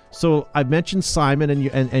 So I've mentioned Simon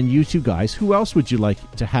and you two guys. Who else would you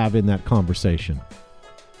like to have in that conversation?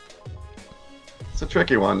 It's a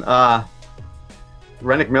tricky one.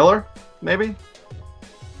 Rennick Miller, maybe?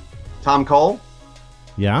 Tom Cole?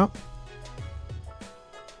 Yeah.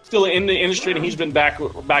 Still in the industry, and he's been back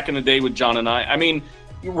in the day with John and I. I mean,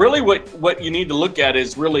 really what you need to look at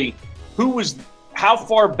is really how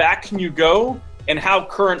far back can you go and how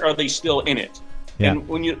current are they still in it? Yeah. And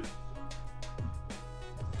when you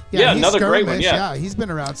he's another great one. skirmish, Yeah. He's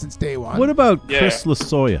been around since day one. What about Chris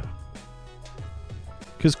Lasoya?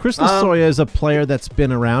 Because Chris Lasoya is a player that's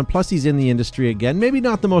been around. Plus, he's in the industry again. Maybe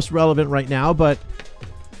not the most relevant right now, but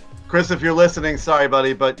Chris, if you're listening, sorry,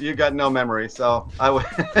 buddy, but you got no memory, so I would.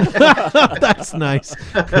 that's nice.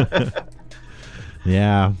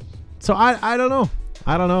 Yeah. So I don't know.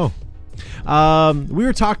 We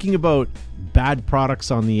were talking about bad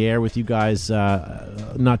products on the air with you guys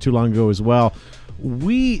not too long ago as well.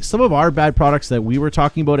 Some of our bad products that we were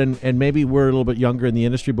talking about, and maybe we're a little bit younger in the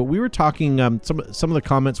industry, but we were talking, some of the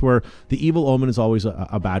comments were the Evil Omen is always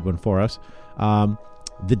a bad one for us.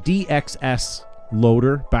 The DXS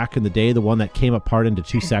loader back in the day, the one that came apart into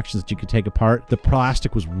 2 sections that you could take apart, the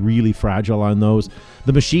plastic was really fragile on those.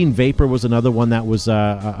 The Machine Vapor was another one that was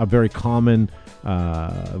a very common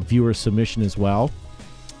viewer submission as well.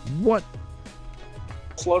 What?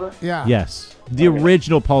 Pulse loader? Yeah. Yes. The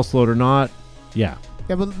original pulse loader, not... Yeah.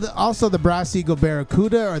 Yeah, but also the Brass Eagle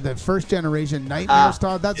Barracuda or the first generation Nightmare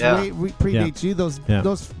Star. That's way predates you. Those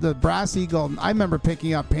the Brass Eagle. I remember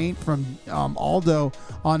picking up paint from Aldo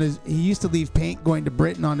on his. He used to leave paint going to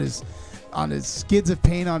Britain on his skids of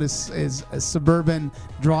paint on his suburban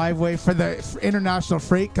driveway for the international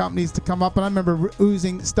freight companies to come up. And I remember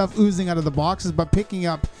oozing out of the boxes, but picking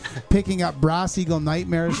up Brass Eagle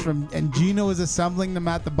Nightmares from, and Gino was assembling them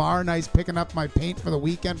at the bar, and I was picking up my paint for the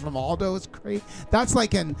weekend from Aldo. It's great. That's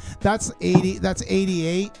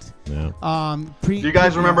 88. Yeah. Do you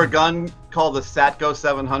guys remember a gun called the Satco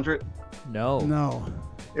 700? No.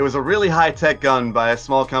 It was a really high-tech gun by a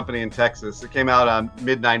small company in Texas. It came out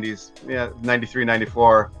mid-90s, 93,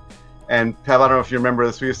 94. And, Pev, I don't know if you remember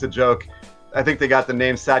this. We used to joke. I think they got the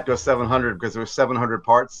name Satco 700 because there were 700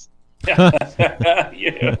 parts. Yes.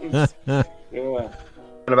 Yeah.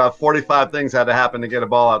 And about 45 things had to happen to get a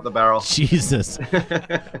ball out the barrel. Jesus.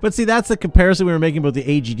 But see, that's the comparison we were making about the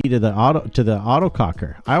AGD to the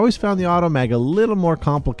autococker. I always found the Automag a little more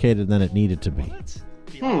complicated than it needed to be.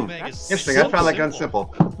 Interesting. I found that gun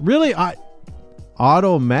simple. Really?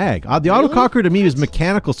 Automag. The autococker to me is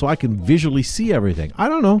mechanical, so I can visually see everything. I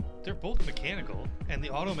don't know. They're both mechanical, and the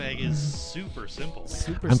Automag is super simple.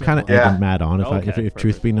 I'm kind of egging Matt on, if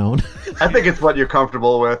truth be known. I think it's what you're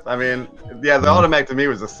comfortable with. I mean, the Automag to me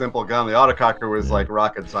was a simple gun. The autococker was like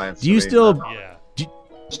rocket science. Do you still...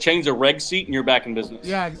 Just change the reg seat and you're back in business.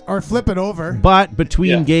 Yeah, or flip it over. But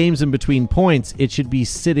between games and between points, it should be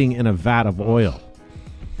sitting in a vat of oil.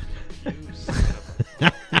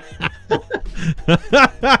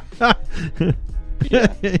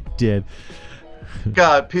 It did.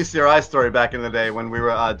 PCRI story back in the day when we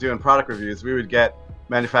were doing product reviews. We would get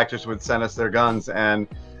manufacturers would send us their guns, and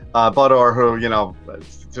Budor, who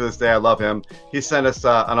to this day I love him, he sent us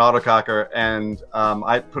an autococker, and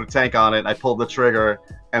I put a tank on it. I pulled the trigger,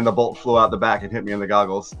 and the bolt flew out the back and hit me in the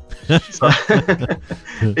goggles. So,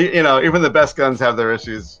 even the best guns have their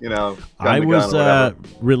issues. I was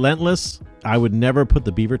relentless. I would never put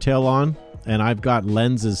the beaver tail on, and I've got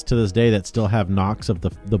lenses to this day that still have knocks of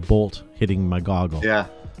the bolt hitting my goggle.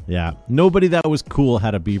 Yeah. Nobody that was cool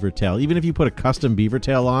had a beaver tail. Even if you put a custom beaver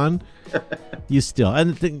tail on, you still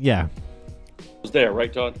It was there,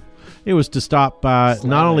 right, Todd? It was to stop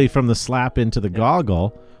not only from the slap into the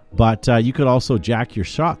goggle, but you could also jack your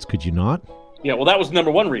shots, could you not? Yeah, well, that was number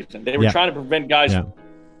one reason. They were trying to prevent guys from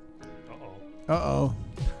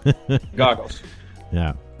goggles.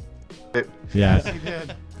 Yeah. Yeah.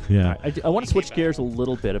 Yeah. I want to switch gears a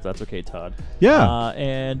little bit, if that's okay, Todd. Yeah.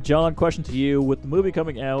 And John, question to you: with the movie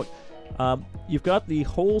coming out, You've got the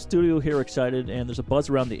whole studio here excited, and there's a buzz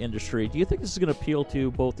around the industry. Do you think this is going to appeal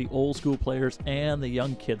to both the old school players and the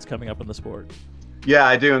young kids coming up in the sport? Yeah,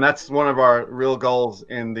 I do, and that's one of our real goals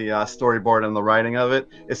in the storyboard and the writing of it.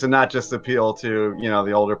 Is to not just appeal to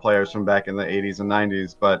the older players from back in the 80s and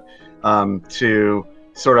 90s, but to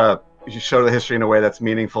sort of show the history in a way that's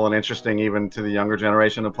meaningful and interesting even to the younger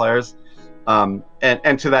generation of players. And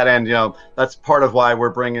to that end, that's part of why we're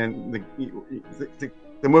bringing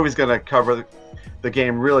the movie's going to cover the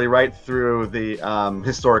game really right through the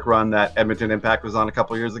historic run that Edmonton Impact was on a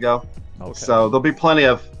couple years ago. Okay. So there'll be plenty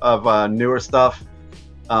of newer stuff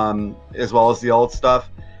as well as the old stuff.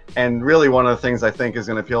 And really one of the things I think is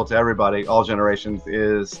going to appeal to everybody, all generations,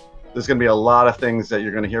 is there's going to be a lot of things that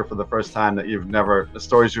you're going to hear for the first time that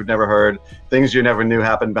stories you've never heard, things you never knew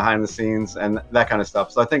happened behind the scenes, and that kind of stuff.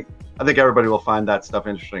 So I think everybody will find that stuff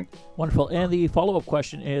interesting. Wonderful. And the follow-up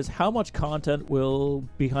question is, how much content will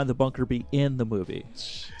Behind the Bunker be in the movie?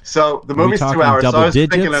 So the movie's 2 hours, so I was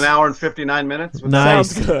thinking an hour and 59 minutes.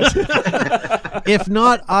 Nice. Sounds good. If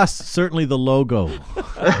not us, certainly the logo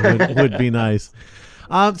would be nice.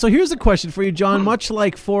 So here's a question for you, John. Much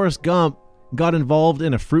like Forrest Gump got involved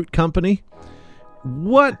in a fruit company,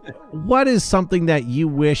 what is something that you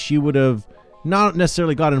wish you would have not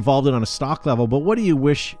necessarily got involved in on a stock level, but what do you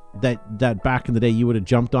wish that back in the day you would have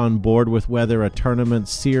jumped on board with, whether a tournament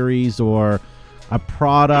series or a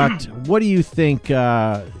product? What do you think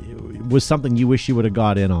was something you wish you would have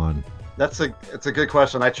got in on? It's a good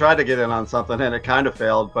question. I tried to get in on something and it kind of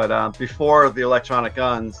failed, but before the electronic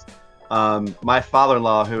guns, my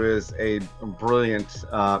father-in-law, who is a brilliant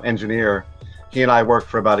engineer, he and I worked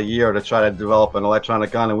for about a year to try to develop an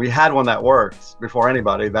electronic gun, and we had one that worked before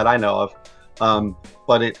anybody that I know of.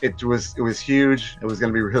 But it was huge. It was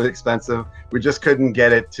going to be really expensive. We just couldn't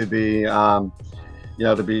get it to be, to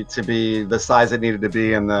be the size it needed to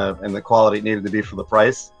be and the quality it needed to be for the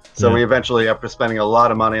price. So we eventually, after spending a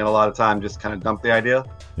lot of money and a lot of time, just kind of dumped the idea.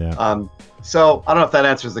 Yeah. So I don't know if that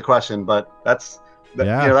answers the question, but that's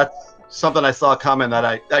something I saw coming that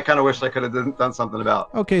I kind of wish I could have done something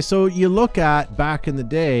about. Okay, so you look at back in the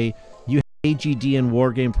day, you had AGD and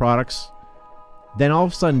Wargame products. Then all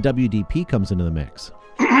of a sudden, WDP comes into the mix.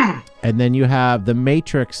 And then you have the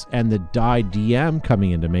Matrix and the Die DM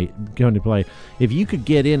coming into play. If you could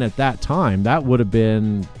get in at that time, that would have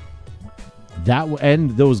been that.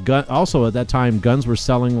 And those guns also at that time, guns were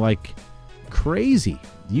selling like crazy.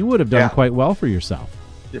 You would have done quite well for yourself.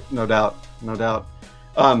 No doubt.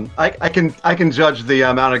 I can judge the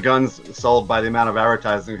amount of guns sold by the amount of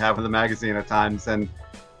advertising we have in the magazine at times. And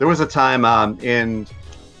there was a time in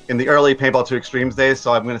the early Paintball 2 Extremes days,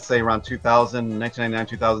 so I'm going to say around 2000, 1999,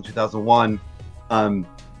 2000, 2001,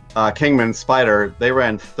 Kingman, Spider, they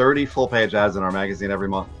ran 30 full-page ads in our magazine every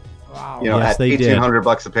month. Wow. Yes, at they did.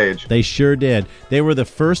 $1,800 a page. They sure did. They were the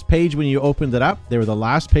first page when you opened it up. They were the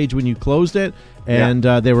last page when you closed it, and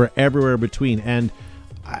they were everywhere between. And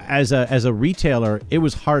as a retailer, it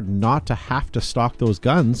was hard not to have to stock those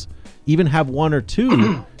guns, even have one or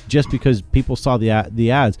two, just because people saw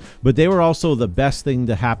the ads. But they were also the best thing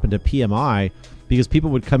to happen to PMI, because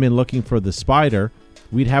people would come in looking for the Spider.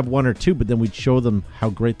 We'd have one or two, but then we'd show them how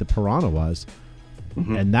great the Piranha was,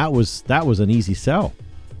 and that was an easy sell.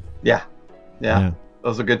 Yeah.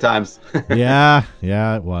 Those are good times. yeah,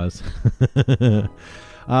 it was.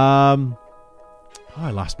 I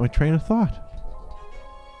lost my train of thought.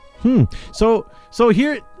 So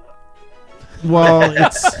here, well,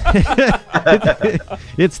 it's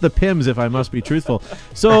the Pims, if I must be truthful.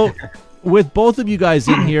 So with both of you guys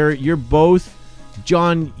in here, you're both,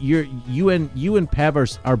 John, you and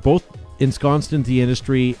Pev are both ensconced into the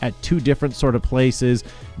industry at two different sort of places.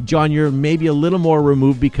 John, you're maybe a little more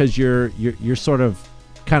removed because you're sort of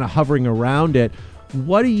kind of hovering around it.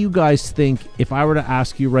 What do you guys think, if I were to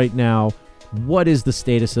ask you right now, what is the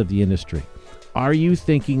status of the industry? Are you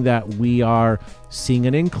thinking that we are seeing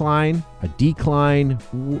an incline, a decline?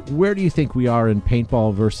 Where do you think we are in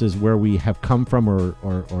paintball versus where we have come from, or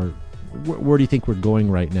where do you think we're going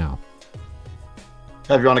right now?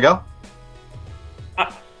 Have you want to go?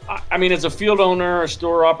 I mean, as a field owner, a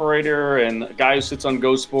store operator, and a guy who sits on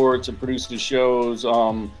Go Sports and produces shows,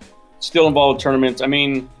 still involved in tournaments. I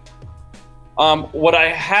mean, what I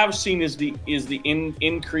have seen is the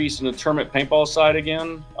increase in the tournament paintball side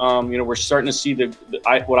again. We're starting to see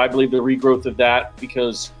what I believe the regrowth of that,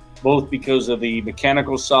 because of the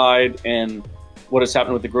mechanical side and what has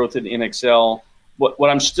happened with the growth in NXL. What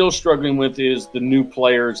I'm still struggling with is the new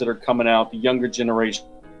players that are coming out, the younger generation.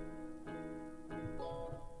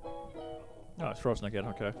 Oh, it's frozen again.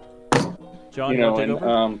 Okay, John, you want to take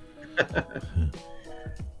over?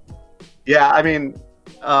 Yeah, I mean,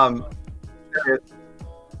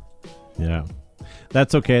 Yeah.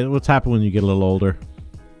 That's okay. What's happened when you get a little older?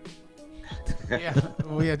 Yeah.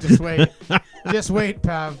 Oh, yeah. Just wait. Just wait,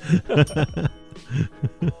 Pav.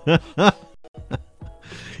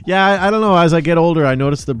 Yeah, I don't know. As I get older, I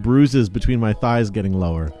notice the bruises between my thighs getting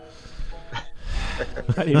lower.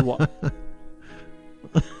 I need water.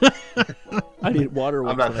 I need water.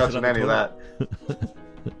 I'm not touching any of that.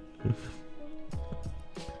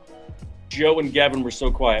 Joe and Gavin were so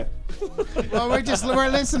quiet. Well, we're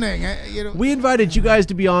listening. We invited you guys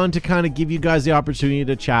to be on to kind of give you guys the opportunity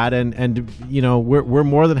to chat, and we're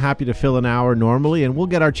more than happy to fill an hour normally, and we'll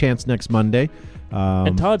get our chance next Monday.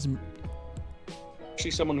 And Todd's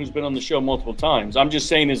actually someone who's been on the show multiple times. I'm just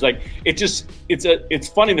saying is like it's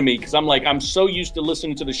funny to me because I'm so used to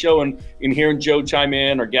listening to the show and hearing Joe chime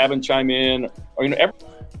in or Gavin chime in or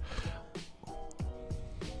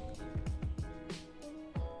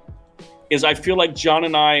is I feel like John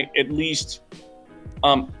and I at least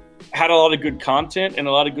had a lot of good content and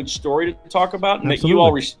a lot of good story to talk about, and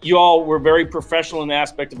Absolutely. that you all were very professional in the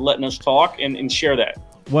aspect of letting us talk and share that.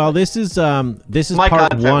 Well, this is My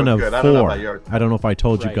part content one was of good. I don't know 4. about yours. I don't know if I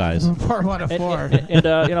told you Right. guys. Part 1 of 4. And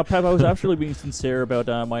Pav, I was actually being sincere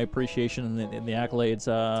about my appreciation and the accolades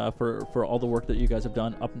for all the work that you guys have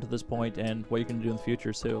done up until this point and what you're going to do in the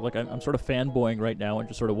future. So, like, I'm sort of fanboying right now and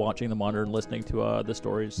just sort of watching the monitor and listening to the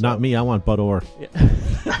stories. So. Not me. I want Bud Orr.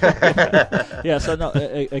 Yeah. So no,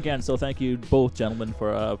 again, so thank you both, gentlemen,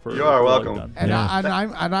 for You are for all welcome. you've done. And,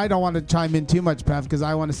 Yeah. I don't want to chime in too much, Pav, because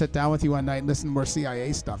I want to sit down with you one night and listen to more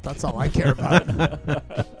CIA stuff. That's all I care about.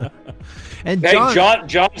 And Hey, John,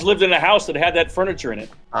 John's lived in a house that had that furniture in it.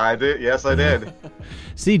 I did. Yes, I did.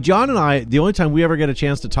 see, John and I, the only time we ever get a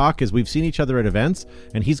chance to talk is we've seen each other at events,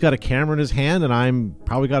 and he's got a camera in his hand, and I'm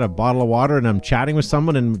probably got a bottle of water, and I'm chatting with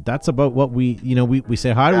someone, and that's about what we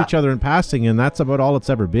say hi to Yeah. each other in passing, and that's about all it's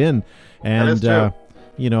ever been. And is true.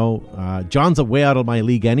 John's a way out of my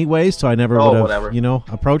league anyway, so I never would have whatever.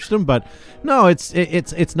 approached him. But no, it's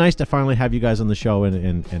nice to finally have you guys on the show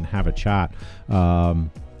and have a chat.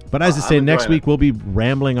 But as I say, I'm next enjoying week we'll be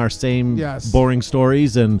rambling our same Yes. boring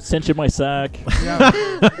stories and Cinching my sack.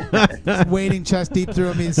 Yeah. Wading chest deep through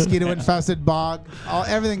a mosquito-infested bog.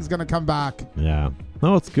 Everything's going to come back. yeah.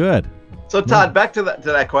 No, it's good. So Todd, back to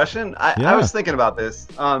that question. I Yeah. was thinking about this.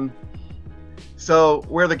 So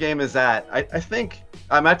where the game is at, I think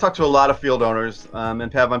I talked to a lot of field owners,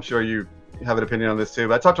 and Pav, I'm sure you have an opinion on this too.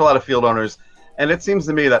 But I talked to a lot of field owners, and it seems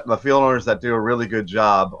to me that the field owners that do a really good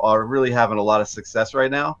job are really having a lot of success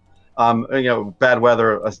right now. Bad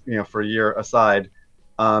weather, for a year aside,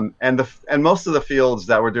 and most of the fields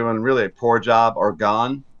that were doing really a poor job are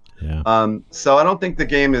gone. Yeah. So I don't think the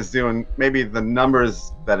game is doing maybe the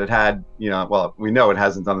numbers that it had. Well, we know it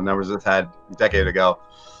hasn't done the numbers it had a decade ago,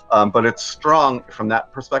 but it's strong from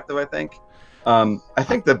that perspective. I think. I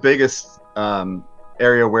think the biggest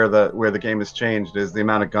area where the game has changed is the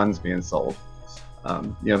amount of guns being sold.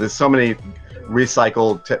 There's so many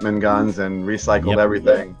recycled Tippmann guns and recycled Yep.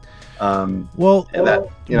 everything. Well, And that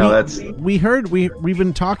we've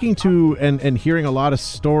been talking to and hearing a lot of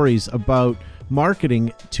stories about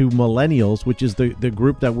marketing to millennials, which is the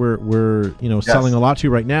group that we're selling a lot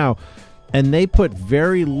to right now, and they put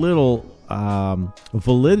very little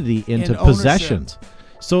validity into In ownership. possessions.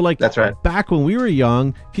 So like That's right. back when we were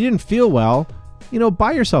young, if you didn't feel well,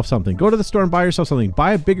 buy yourself something. Go to the store and buy yourself something.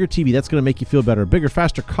 Buy a bigger TV. That's going to make you feel better. A bigger,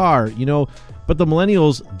 faster car, But the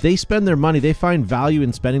millennials, they spend their money. They find value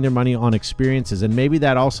in spending their money on experiences. And maybe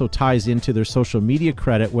that also ties into their social media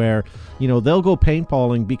credit where, they'll go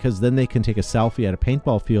paintballing because then they can take a selfie at a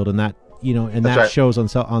paintball field and that, and That's that right. shows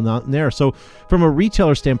on there. So from a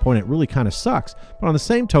retailer standpoint, it really kind of sucks. But on the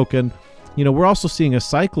same token, we're also seeing a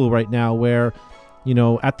cycle right now where,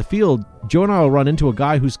 at the field, Joe and I will run into a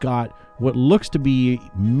guy who's got what looks to be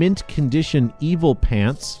mint condition evil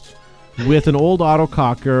pants with an old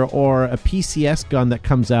autococker or a PCS gun that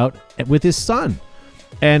comes out with his son.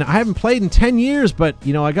 And I haven't played in 10 years, but,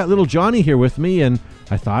 I got little Johnny here with me, and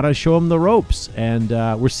I thought I'd show him the ropes. And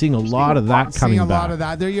we're seeing a lot of that coming Seeing a back. lot of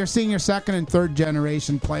that. You're seeing your second and third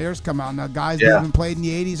generation players come out now. Guys that Yeah. haven't played in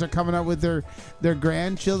the 80s are coming out with their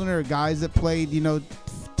grandchildren, or guys that played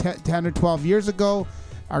 10 or 12 years ago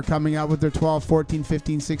are coming out with their 12, 14,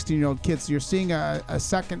 15, 16-year-old kids. So you're seeing a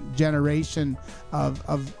second generation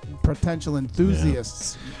of potential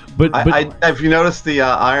enthusiasts. But if you notice the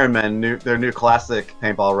Ironmen, their new classic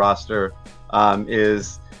paintball roster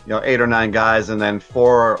is 8 or 9 guys, and then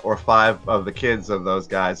 4 or 5 of the kids of those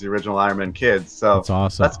guys, the original Ironman kids. So That's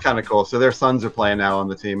awesome. That's kind of cool. So their sons are playing now on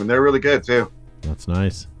the team, and they're really good too. That's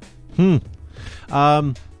nice.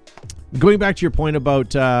 going back to your point about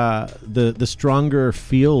the stronger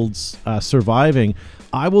fields surviving,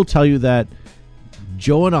 I will tell you that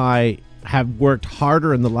Joe and I have worked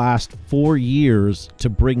harder in the last 4 years to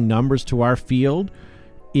bring numbers to our field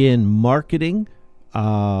in marketing,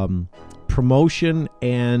 promotion,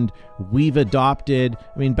 and we've adopted,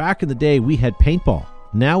 I mean, back in the day we had paintball.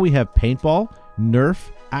 Now we have paintball,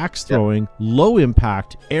 Nerf, axe throwing, low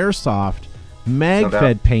impact, airsoft,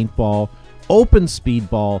 mag-fed paintball, open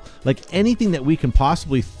speedball, like anything that we can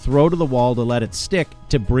possibly throw to the wall to let it stick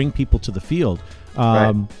to bring people to the field.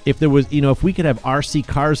 If there was, if we could have RC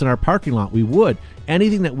cars in our parking lot, we would.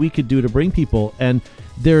 Anything that we could do to bring people. And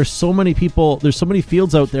there's so many people, there's so many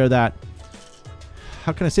fields out there that,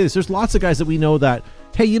 how can I say this? There's lots of guys that we know that,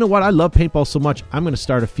 hey, you know what? I love paintball so much, I'm going to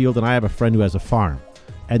start a field, and I have a friend who has a farm.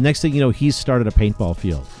 And next thing you know, he's started a paintball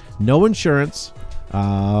field. No insurance,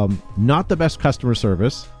 not the best customer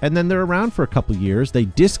service. And then they're around for a couple of years. They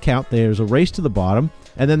discount. There's a race to the bottom.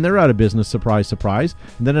 And then they're out of business, surprise, surprise.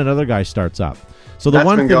 And then another guy starts up. So the That's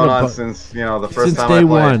one been thing going about, on since the first since time day I played.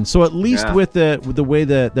 one. So at least with the way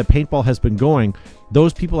the paintball has been going,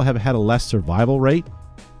 those people have had a less survival rate.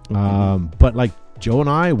 But like Joe and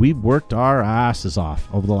I, we've worked our asses off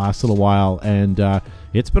over the last little while, and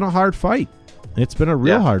it's been a hard fight. It's been a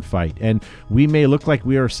real hard fight, and we may look like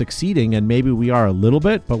we are succeeding, and maybe we are a little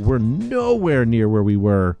bit, but we're nowhere near where we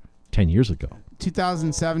were 10 years ago.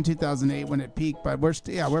 2007, 2008 when it peaked, but we're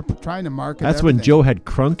trying to market. That's everything. when Joe had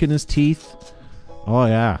crunk in his teeth. Oh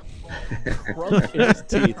yeah. Crunk in his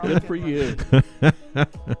teeth. Good for you.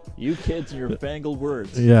 You kids and your fangled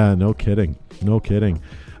words. Yeah, no kidding. No kidding.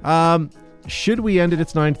 Should we end it?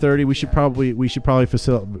 It's 9:30. We should probably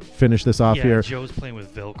finish this off here. Joe's playing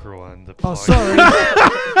with Velcro on the. Oh, sorry.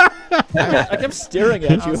 I kept staring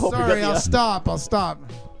at you. I'm sorry. I'll stop.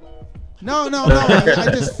 No. I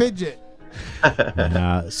just fidget.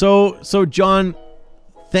 So John,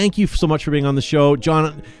 thank you so much for being on the show.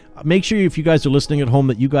 John, make sure if you guys are listening at home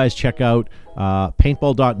that you guys check out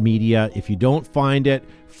paintball.media. If you don't find it,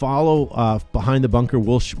 follow Behind the Bunker.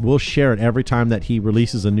 We'll share it every time that he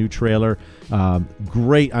releases a new trailer.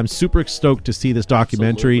 Great. I'm super stoked to see this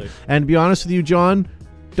documentary. Absolutely. And to be honest with you, John,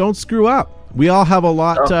 don't screw up. We all have a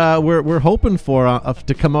lot we're hoping for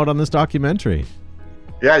to come out on this documentary.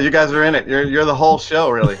 Yeah, you guys are in it. You're the whole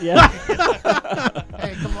show, really. Yeah.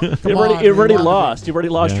 Hey, come on. You've already lost. You've already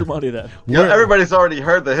lost your money then. Everybody's already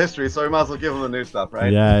heard the history, so we might as well give them the new stuff,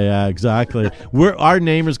 right? Yeah, exactly. Our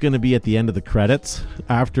name is going to be at the end of the credits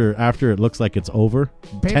after it looks like it's over.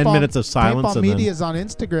 10 minutes of silence. Paintball Media is on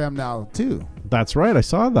Instagram now too. That's right. I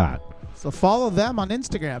saw that. So follow them on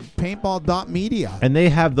Instagram, paintball.media. And they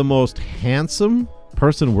have the most handsome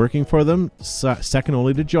person working for them, second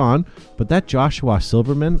only to John. But that Joshua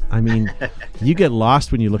Silverman, I mean, you get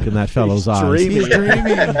lost when you look in that fellow's eyes. He's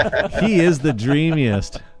dreamy. He is the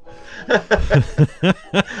dreamiest.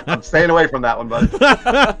 I'm staying away from that one, bud.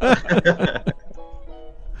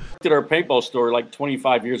 Did our paintball store like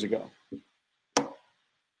 25 years ago.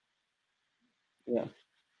 Yeah.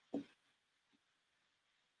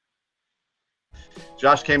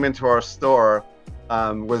 Josh came into our store.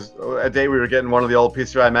 Was a day we were getting one of the old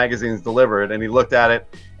PCI magazines delivered, and he looked at it,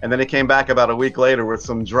 and then he came back about a week later with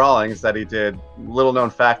some drawings that he did. Little known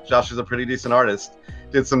fact, Josh is a pretty decent artist.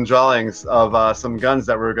 Did some drawings of some guns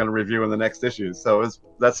that we were going to review in the next issues. So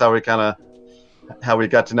that's how we got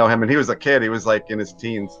to know him. And he was a kid. He was like in his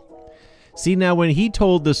teens. See, now when he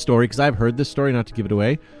told this story, because I've heard this story, not to give it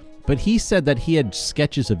away, but he said that he had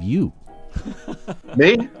sketches of you.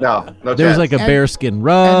 Me? No There's chance. like a bearskin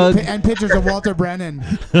rug. And pictures of Walter Brennan.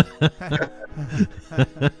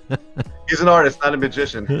 He's an artist, not a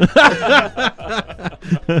magician.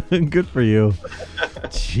 Good for you.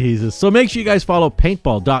 Jesus. So make sure you guys follow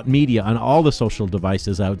paintball.media on all the social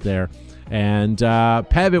devices out there. And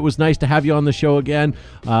Pev, it was nice to have you on the show again.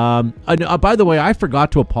 By the way, I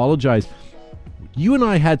forgot to apologize. You and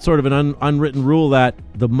I had sort of an unwritten rule that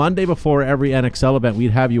the Monday before every NXL event,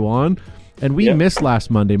 we'd have you on. And we missed last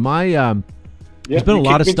Monday. There's been a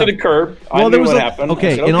lot of stuff. To the curb. Well, I knew what happened.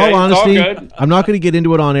 Okay, said, in all it's honesty, good. I'm not going to get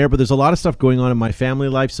into it on air, but there's a lot of stuff going on in my family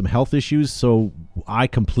life, some health issues, so I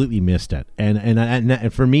completely missed it.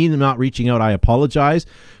 And for me not reaching out, I apologize,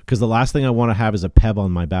 because the last thing I want to have is a Pev on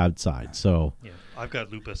my bad side. So Yeah, I've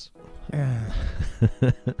got lupus.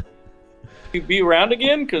 You be around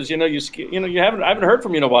again because you haven't. I haven't heard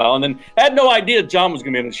from you in a while, and then I had no idea John was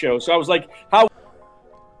going to be on the show. So I was like, "How?"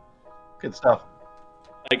 Good stuff.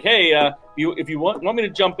 like, hey, if you want me to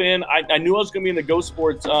jump in, I knew I was going to be in the Go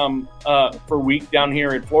Sports for a week down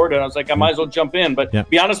here in Florida, and I was like, I might as well jump in. But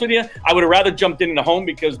be honest with you, I would have rather jumped in the home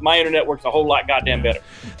because my internet works a whole lot goddamn better.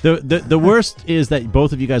 The worst is that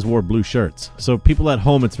both of you guys wore blue shirts, so people at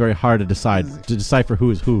home, it's very hard to decipher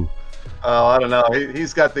who is who. Oh, I don't know.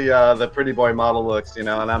 He's got the pretty boy model looks, and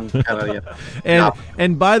I'm kind of,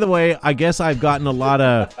 And by the way, I guess I've gotten a lot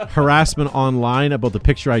of harassment online about the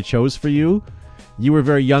picture I chose for you. You were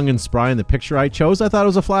very young and spry in the picture I chose. I thought it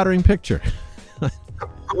was a flattering picture.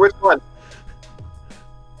 Which one?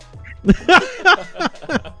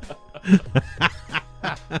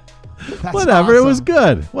 Whatever, awesome. It was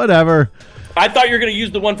good. Whatever. I thought you were going to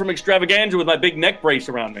use the one from Extravaganza with my big neck brace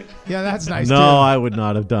around me. Yeah, that's nice. No, too. I would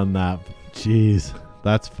not have done that. Jeez,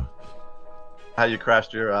 that's fun. How you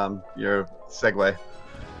crashed your Segway?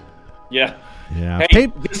 Yeah. Yeah.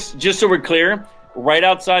 Hey, just so we're clear, right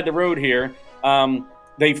outside the road here,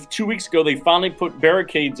 2 weeks ago they finally put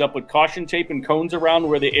barricades up with caution tape and cones around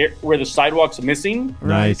where the sidewalks are missing.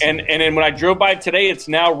 Nice. And then when I drove by today, it's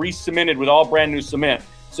now re-cemented with all brand new cement.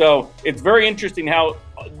 So it's very interesting how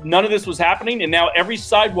none of this was happening, and now every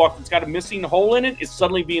sidewalk that's got a missing hole in it is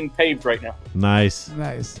suddenly being paved right now. Nice.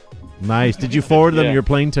 Nice. Did you forward them Yeah. your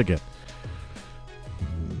plane ticket?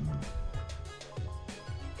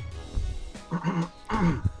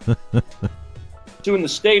 Doing the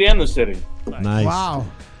state and the city. Nice. Wow.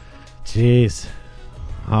 Jeez.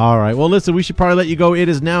 All right. Well, listen, we should probably let you go. It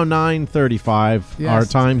is now 9:35 Yes, our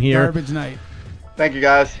time here. Garbage night. Thank you,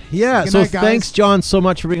 guys. Yeah. Good So night, guys. thanks, John, so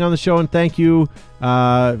much for being on the show, and thank you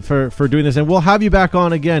for doing this. And we'll have you back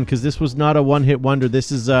on again because this was not a one-hit wonder.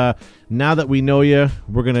 This is now that we know you,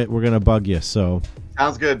 we're gonna bug you. So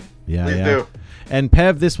Sounds good. yeah, Please yeah. do. And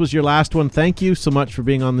Pev, this was your last one. Thank you so much for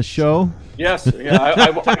being on the show. Yes, yeah,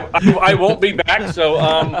 I won't be back. So,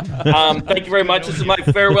 thank you very much. This is my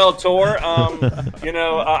farewell tour.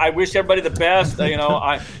 I wish everybody the best.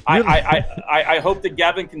 I hope that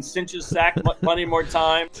Gavin can cinch his sack plenty more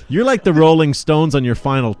time. You're like the Rolling Stones on your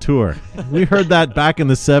final tour. We heard that back in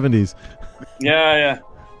the 70s. Yeah,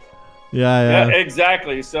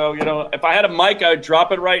 exactly. So, if I had a mic, I would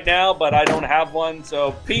drop it right now, but I don't have one.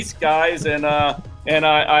 So, peace, guys, and I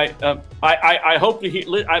hope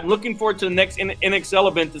to. I'm looking forward to the next NXL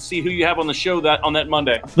event to see who you have on the show on that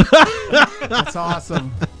Monday. That's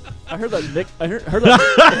awesome. I heard that, Nick. I heard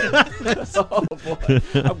that. Oh, boy.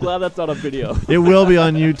 I'm glad that's not on video. It will be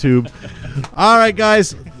on YouTube. All right,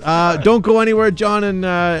 guys. Don't go anywhere, John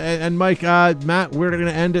and Mike. Matt, we're going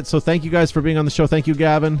to end it. So thank you guys for being on the show. Thank you,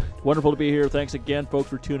 Gavin. Wonderful to be here. Thanks again, folks,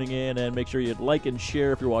 for tuning in. And make sure you like and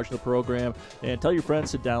share if you're watching the program. And tell your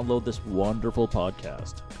friends to download this wonderful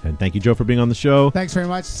podcast. And thank you, Joe, for being on the show. Thanks very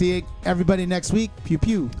much. See everybody next week. Pew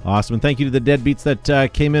pew. Awesome. And thank you to the Deadbeats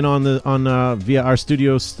that came in on via our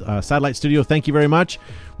studios, satellite studio. Thank you very much.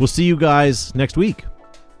 We'll see you guys next week.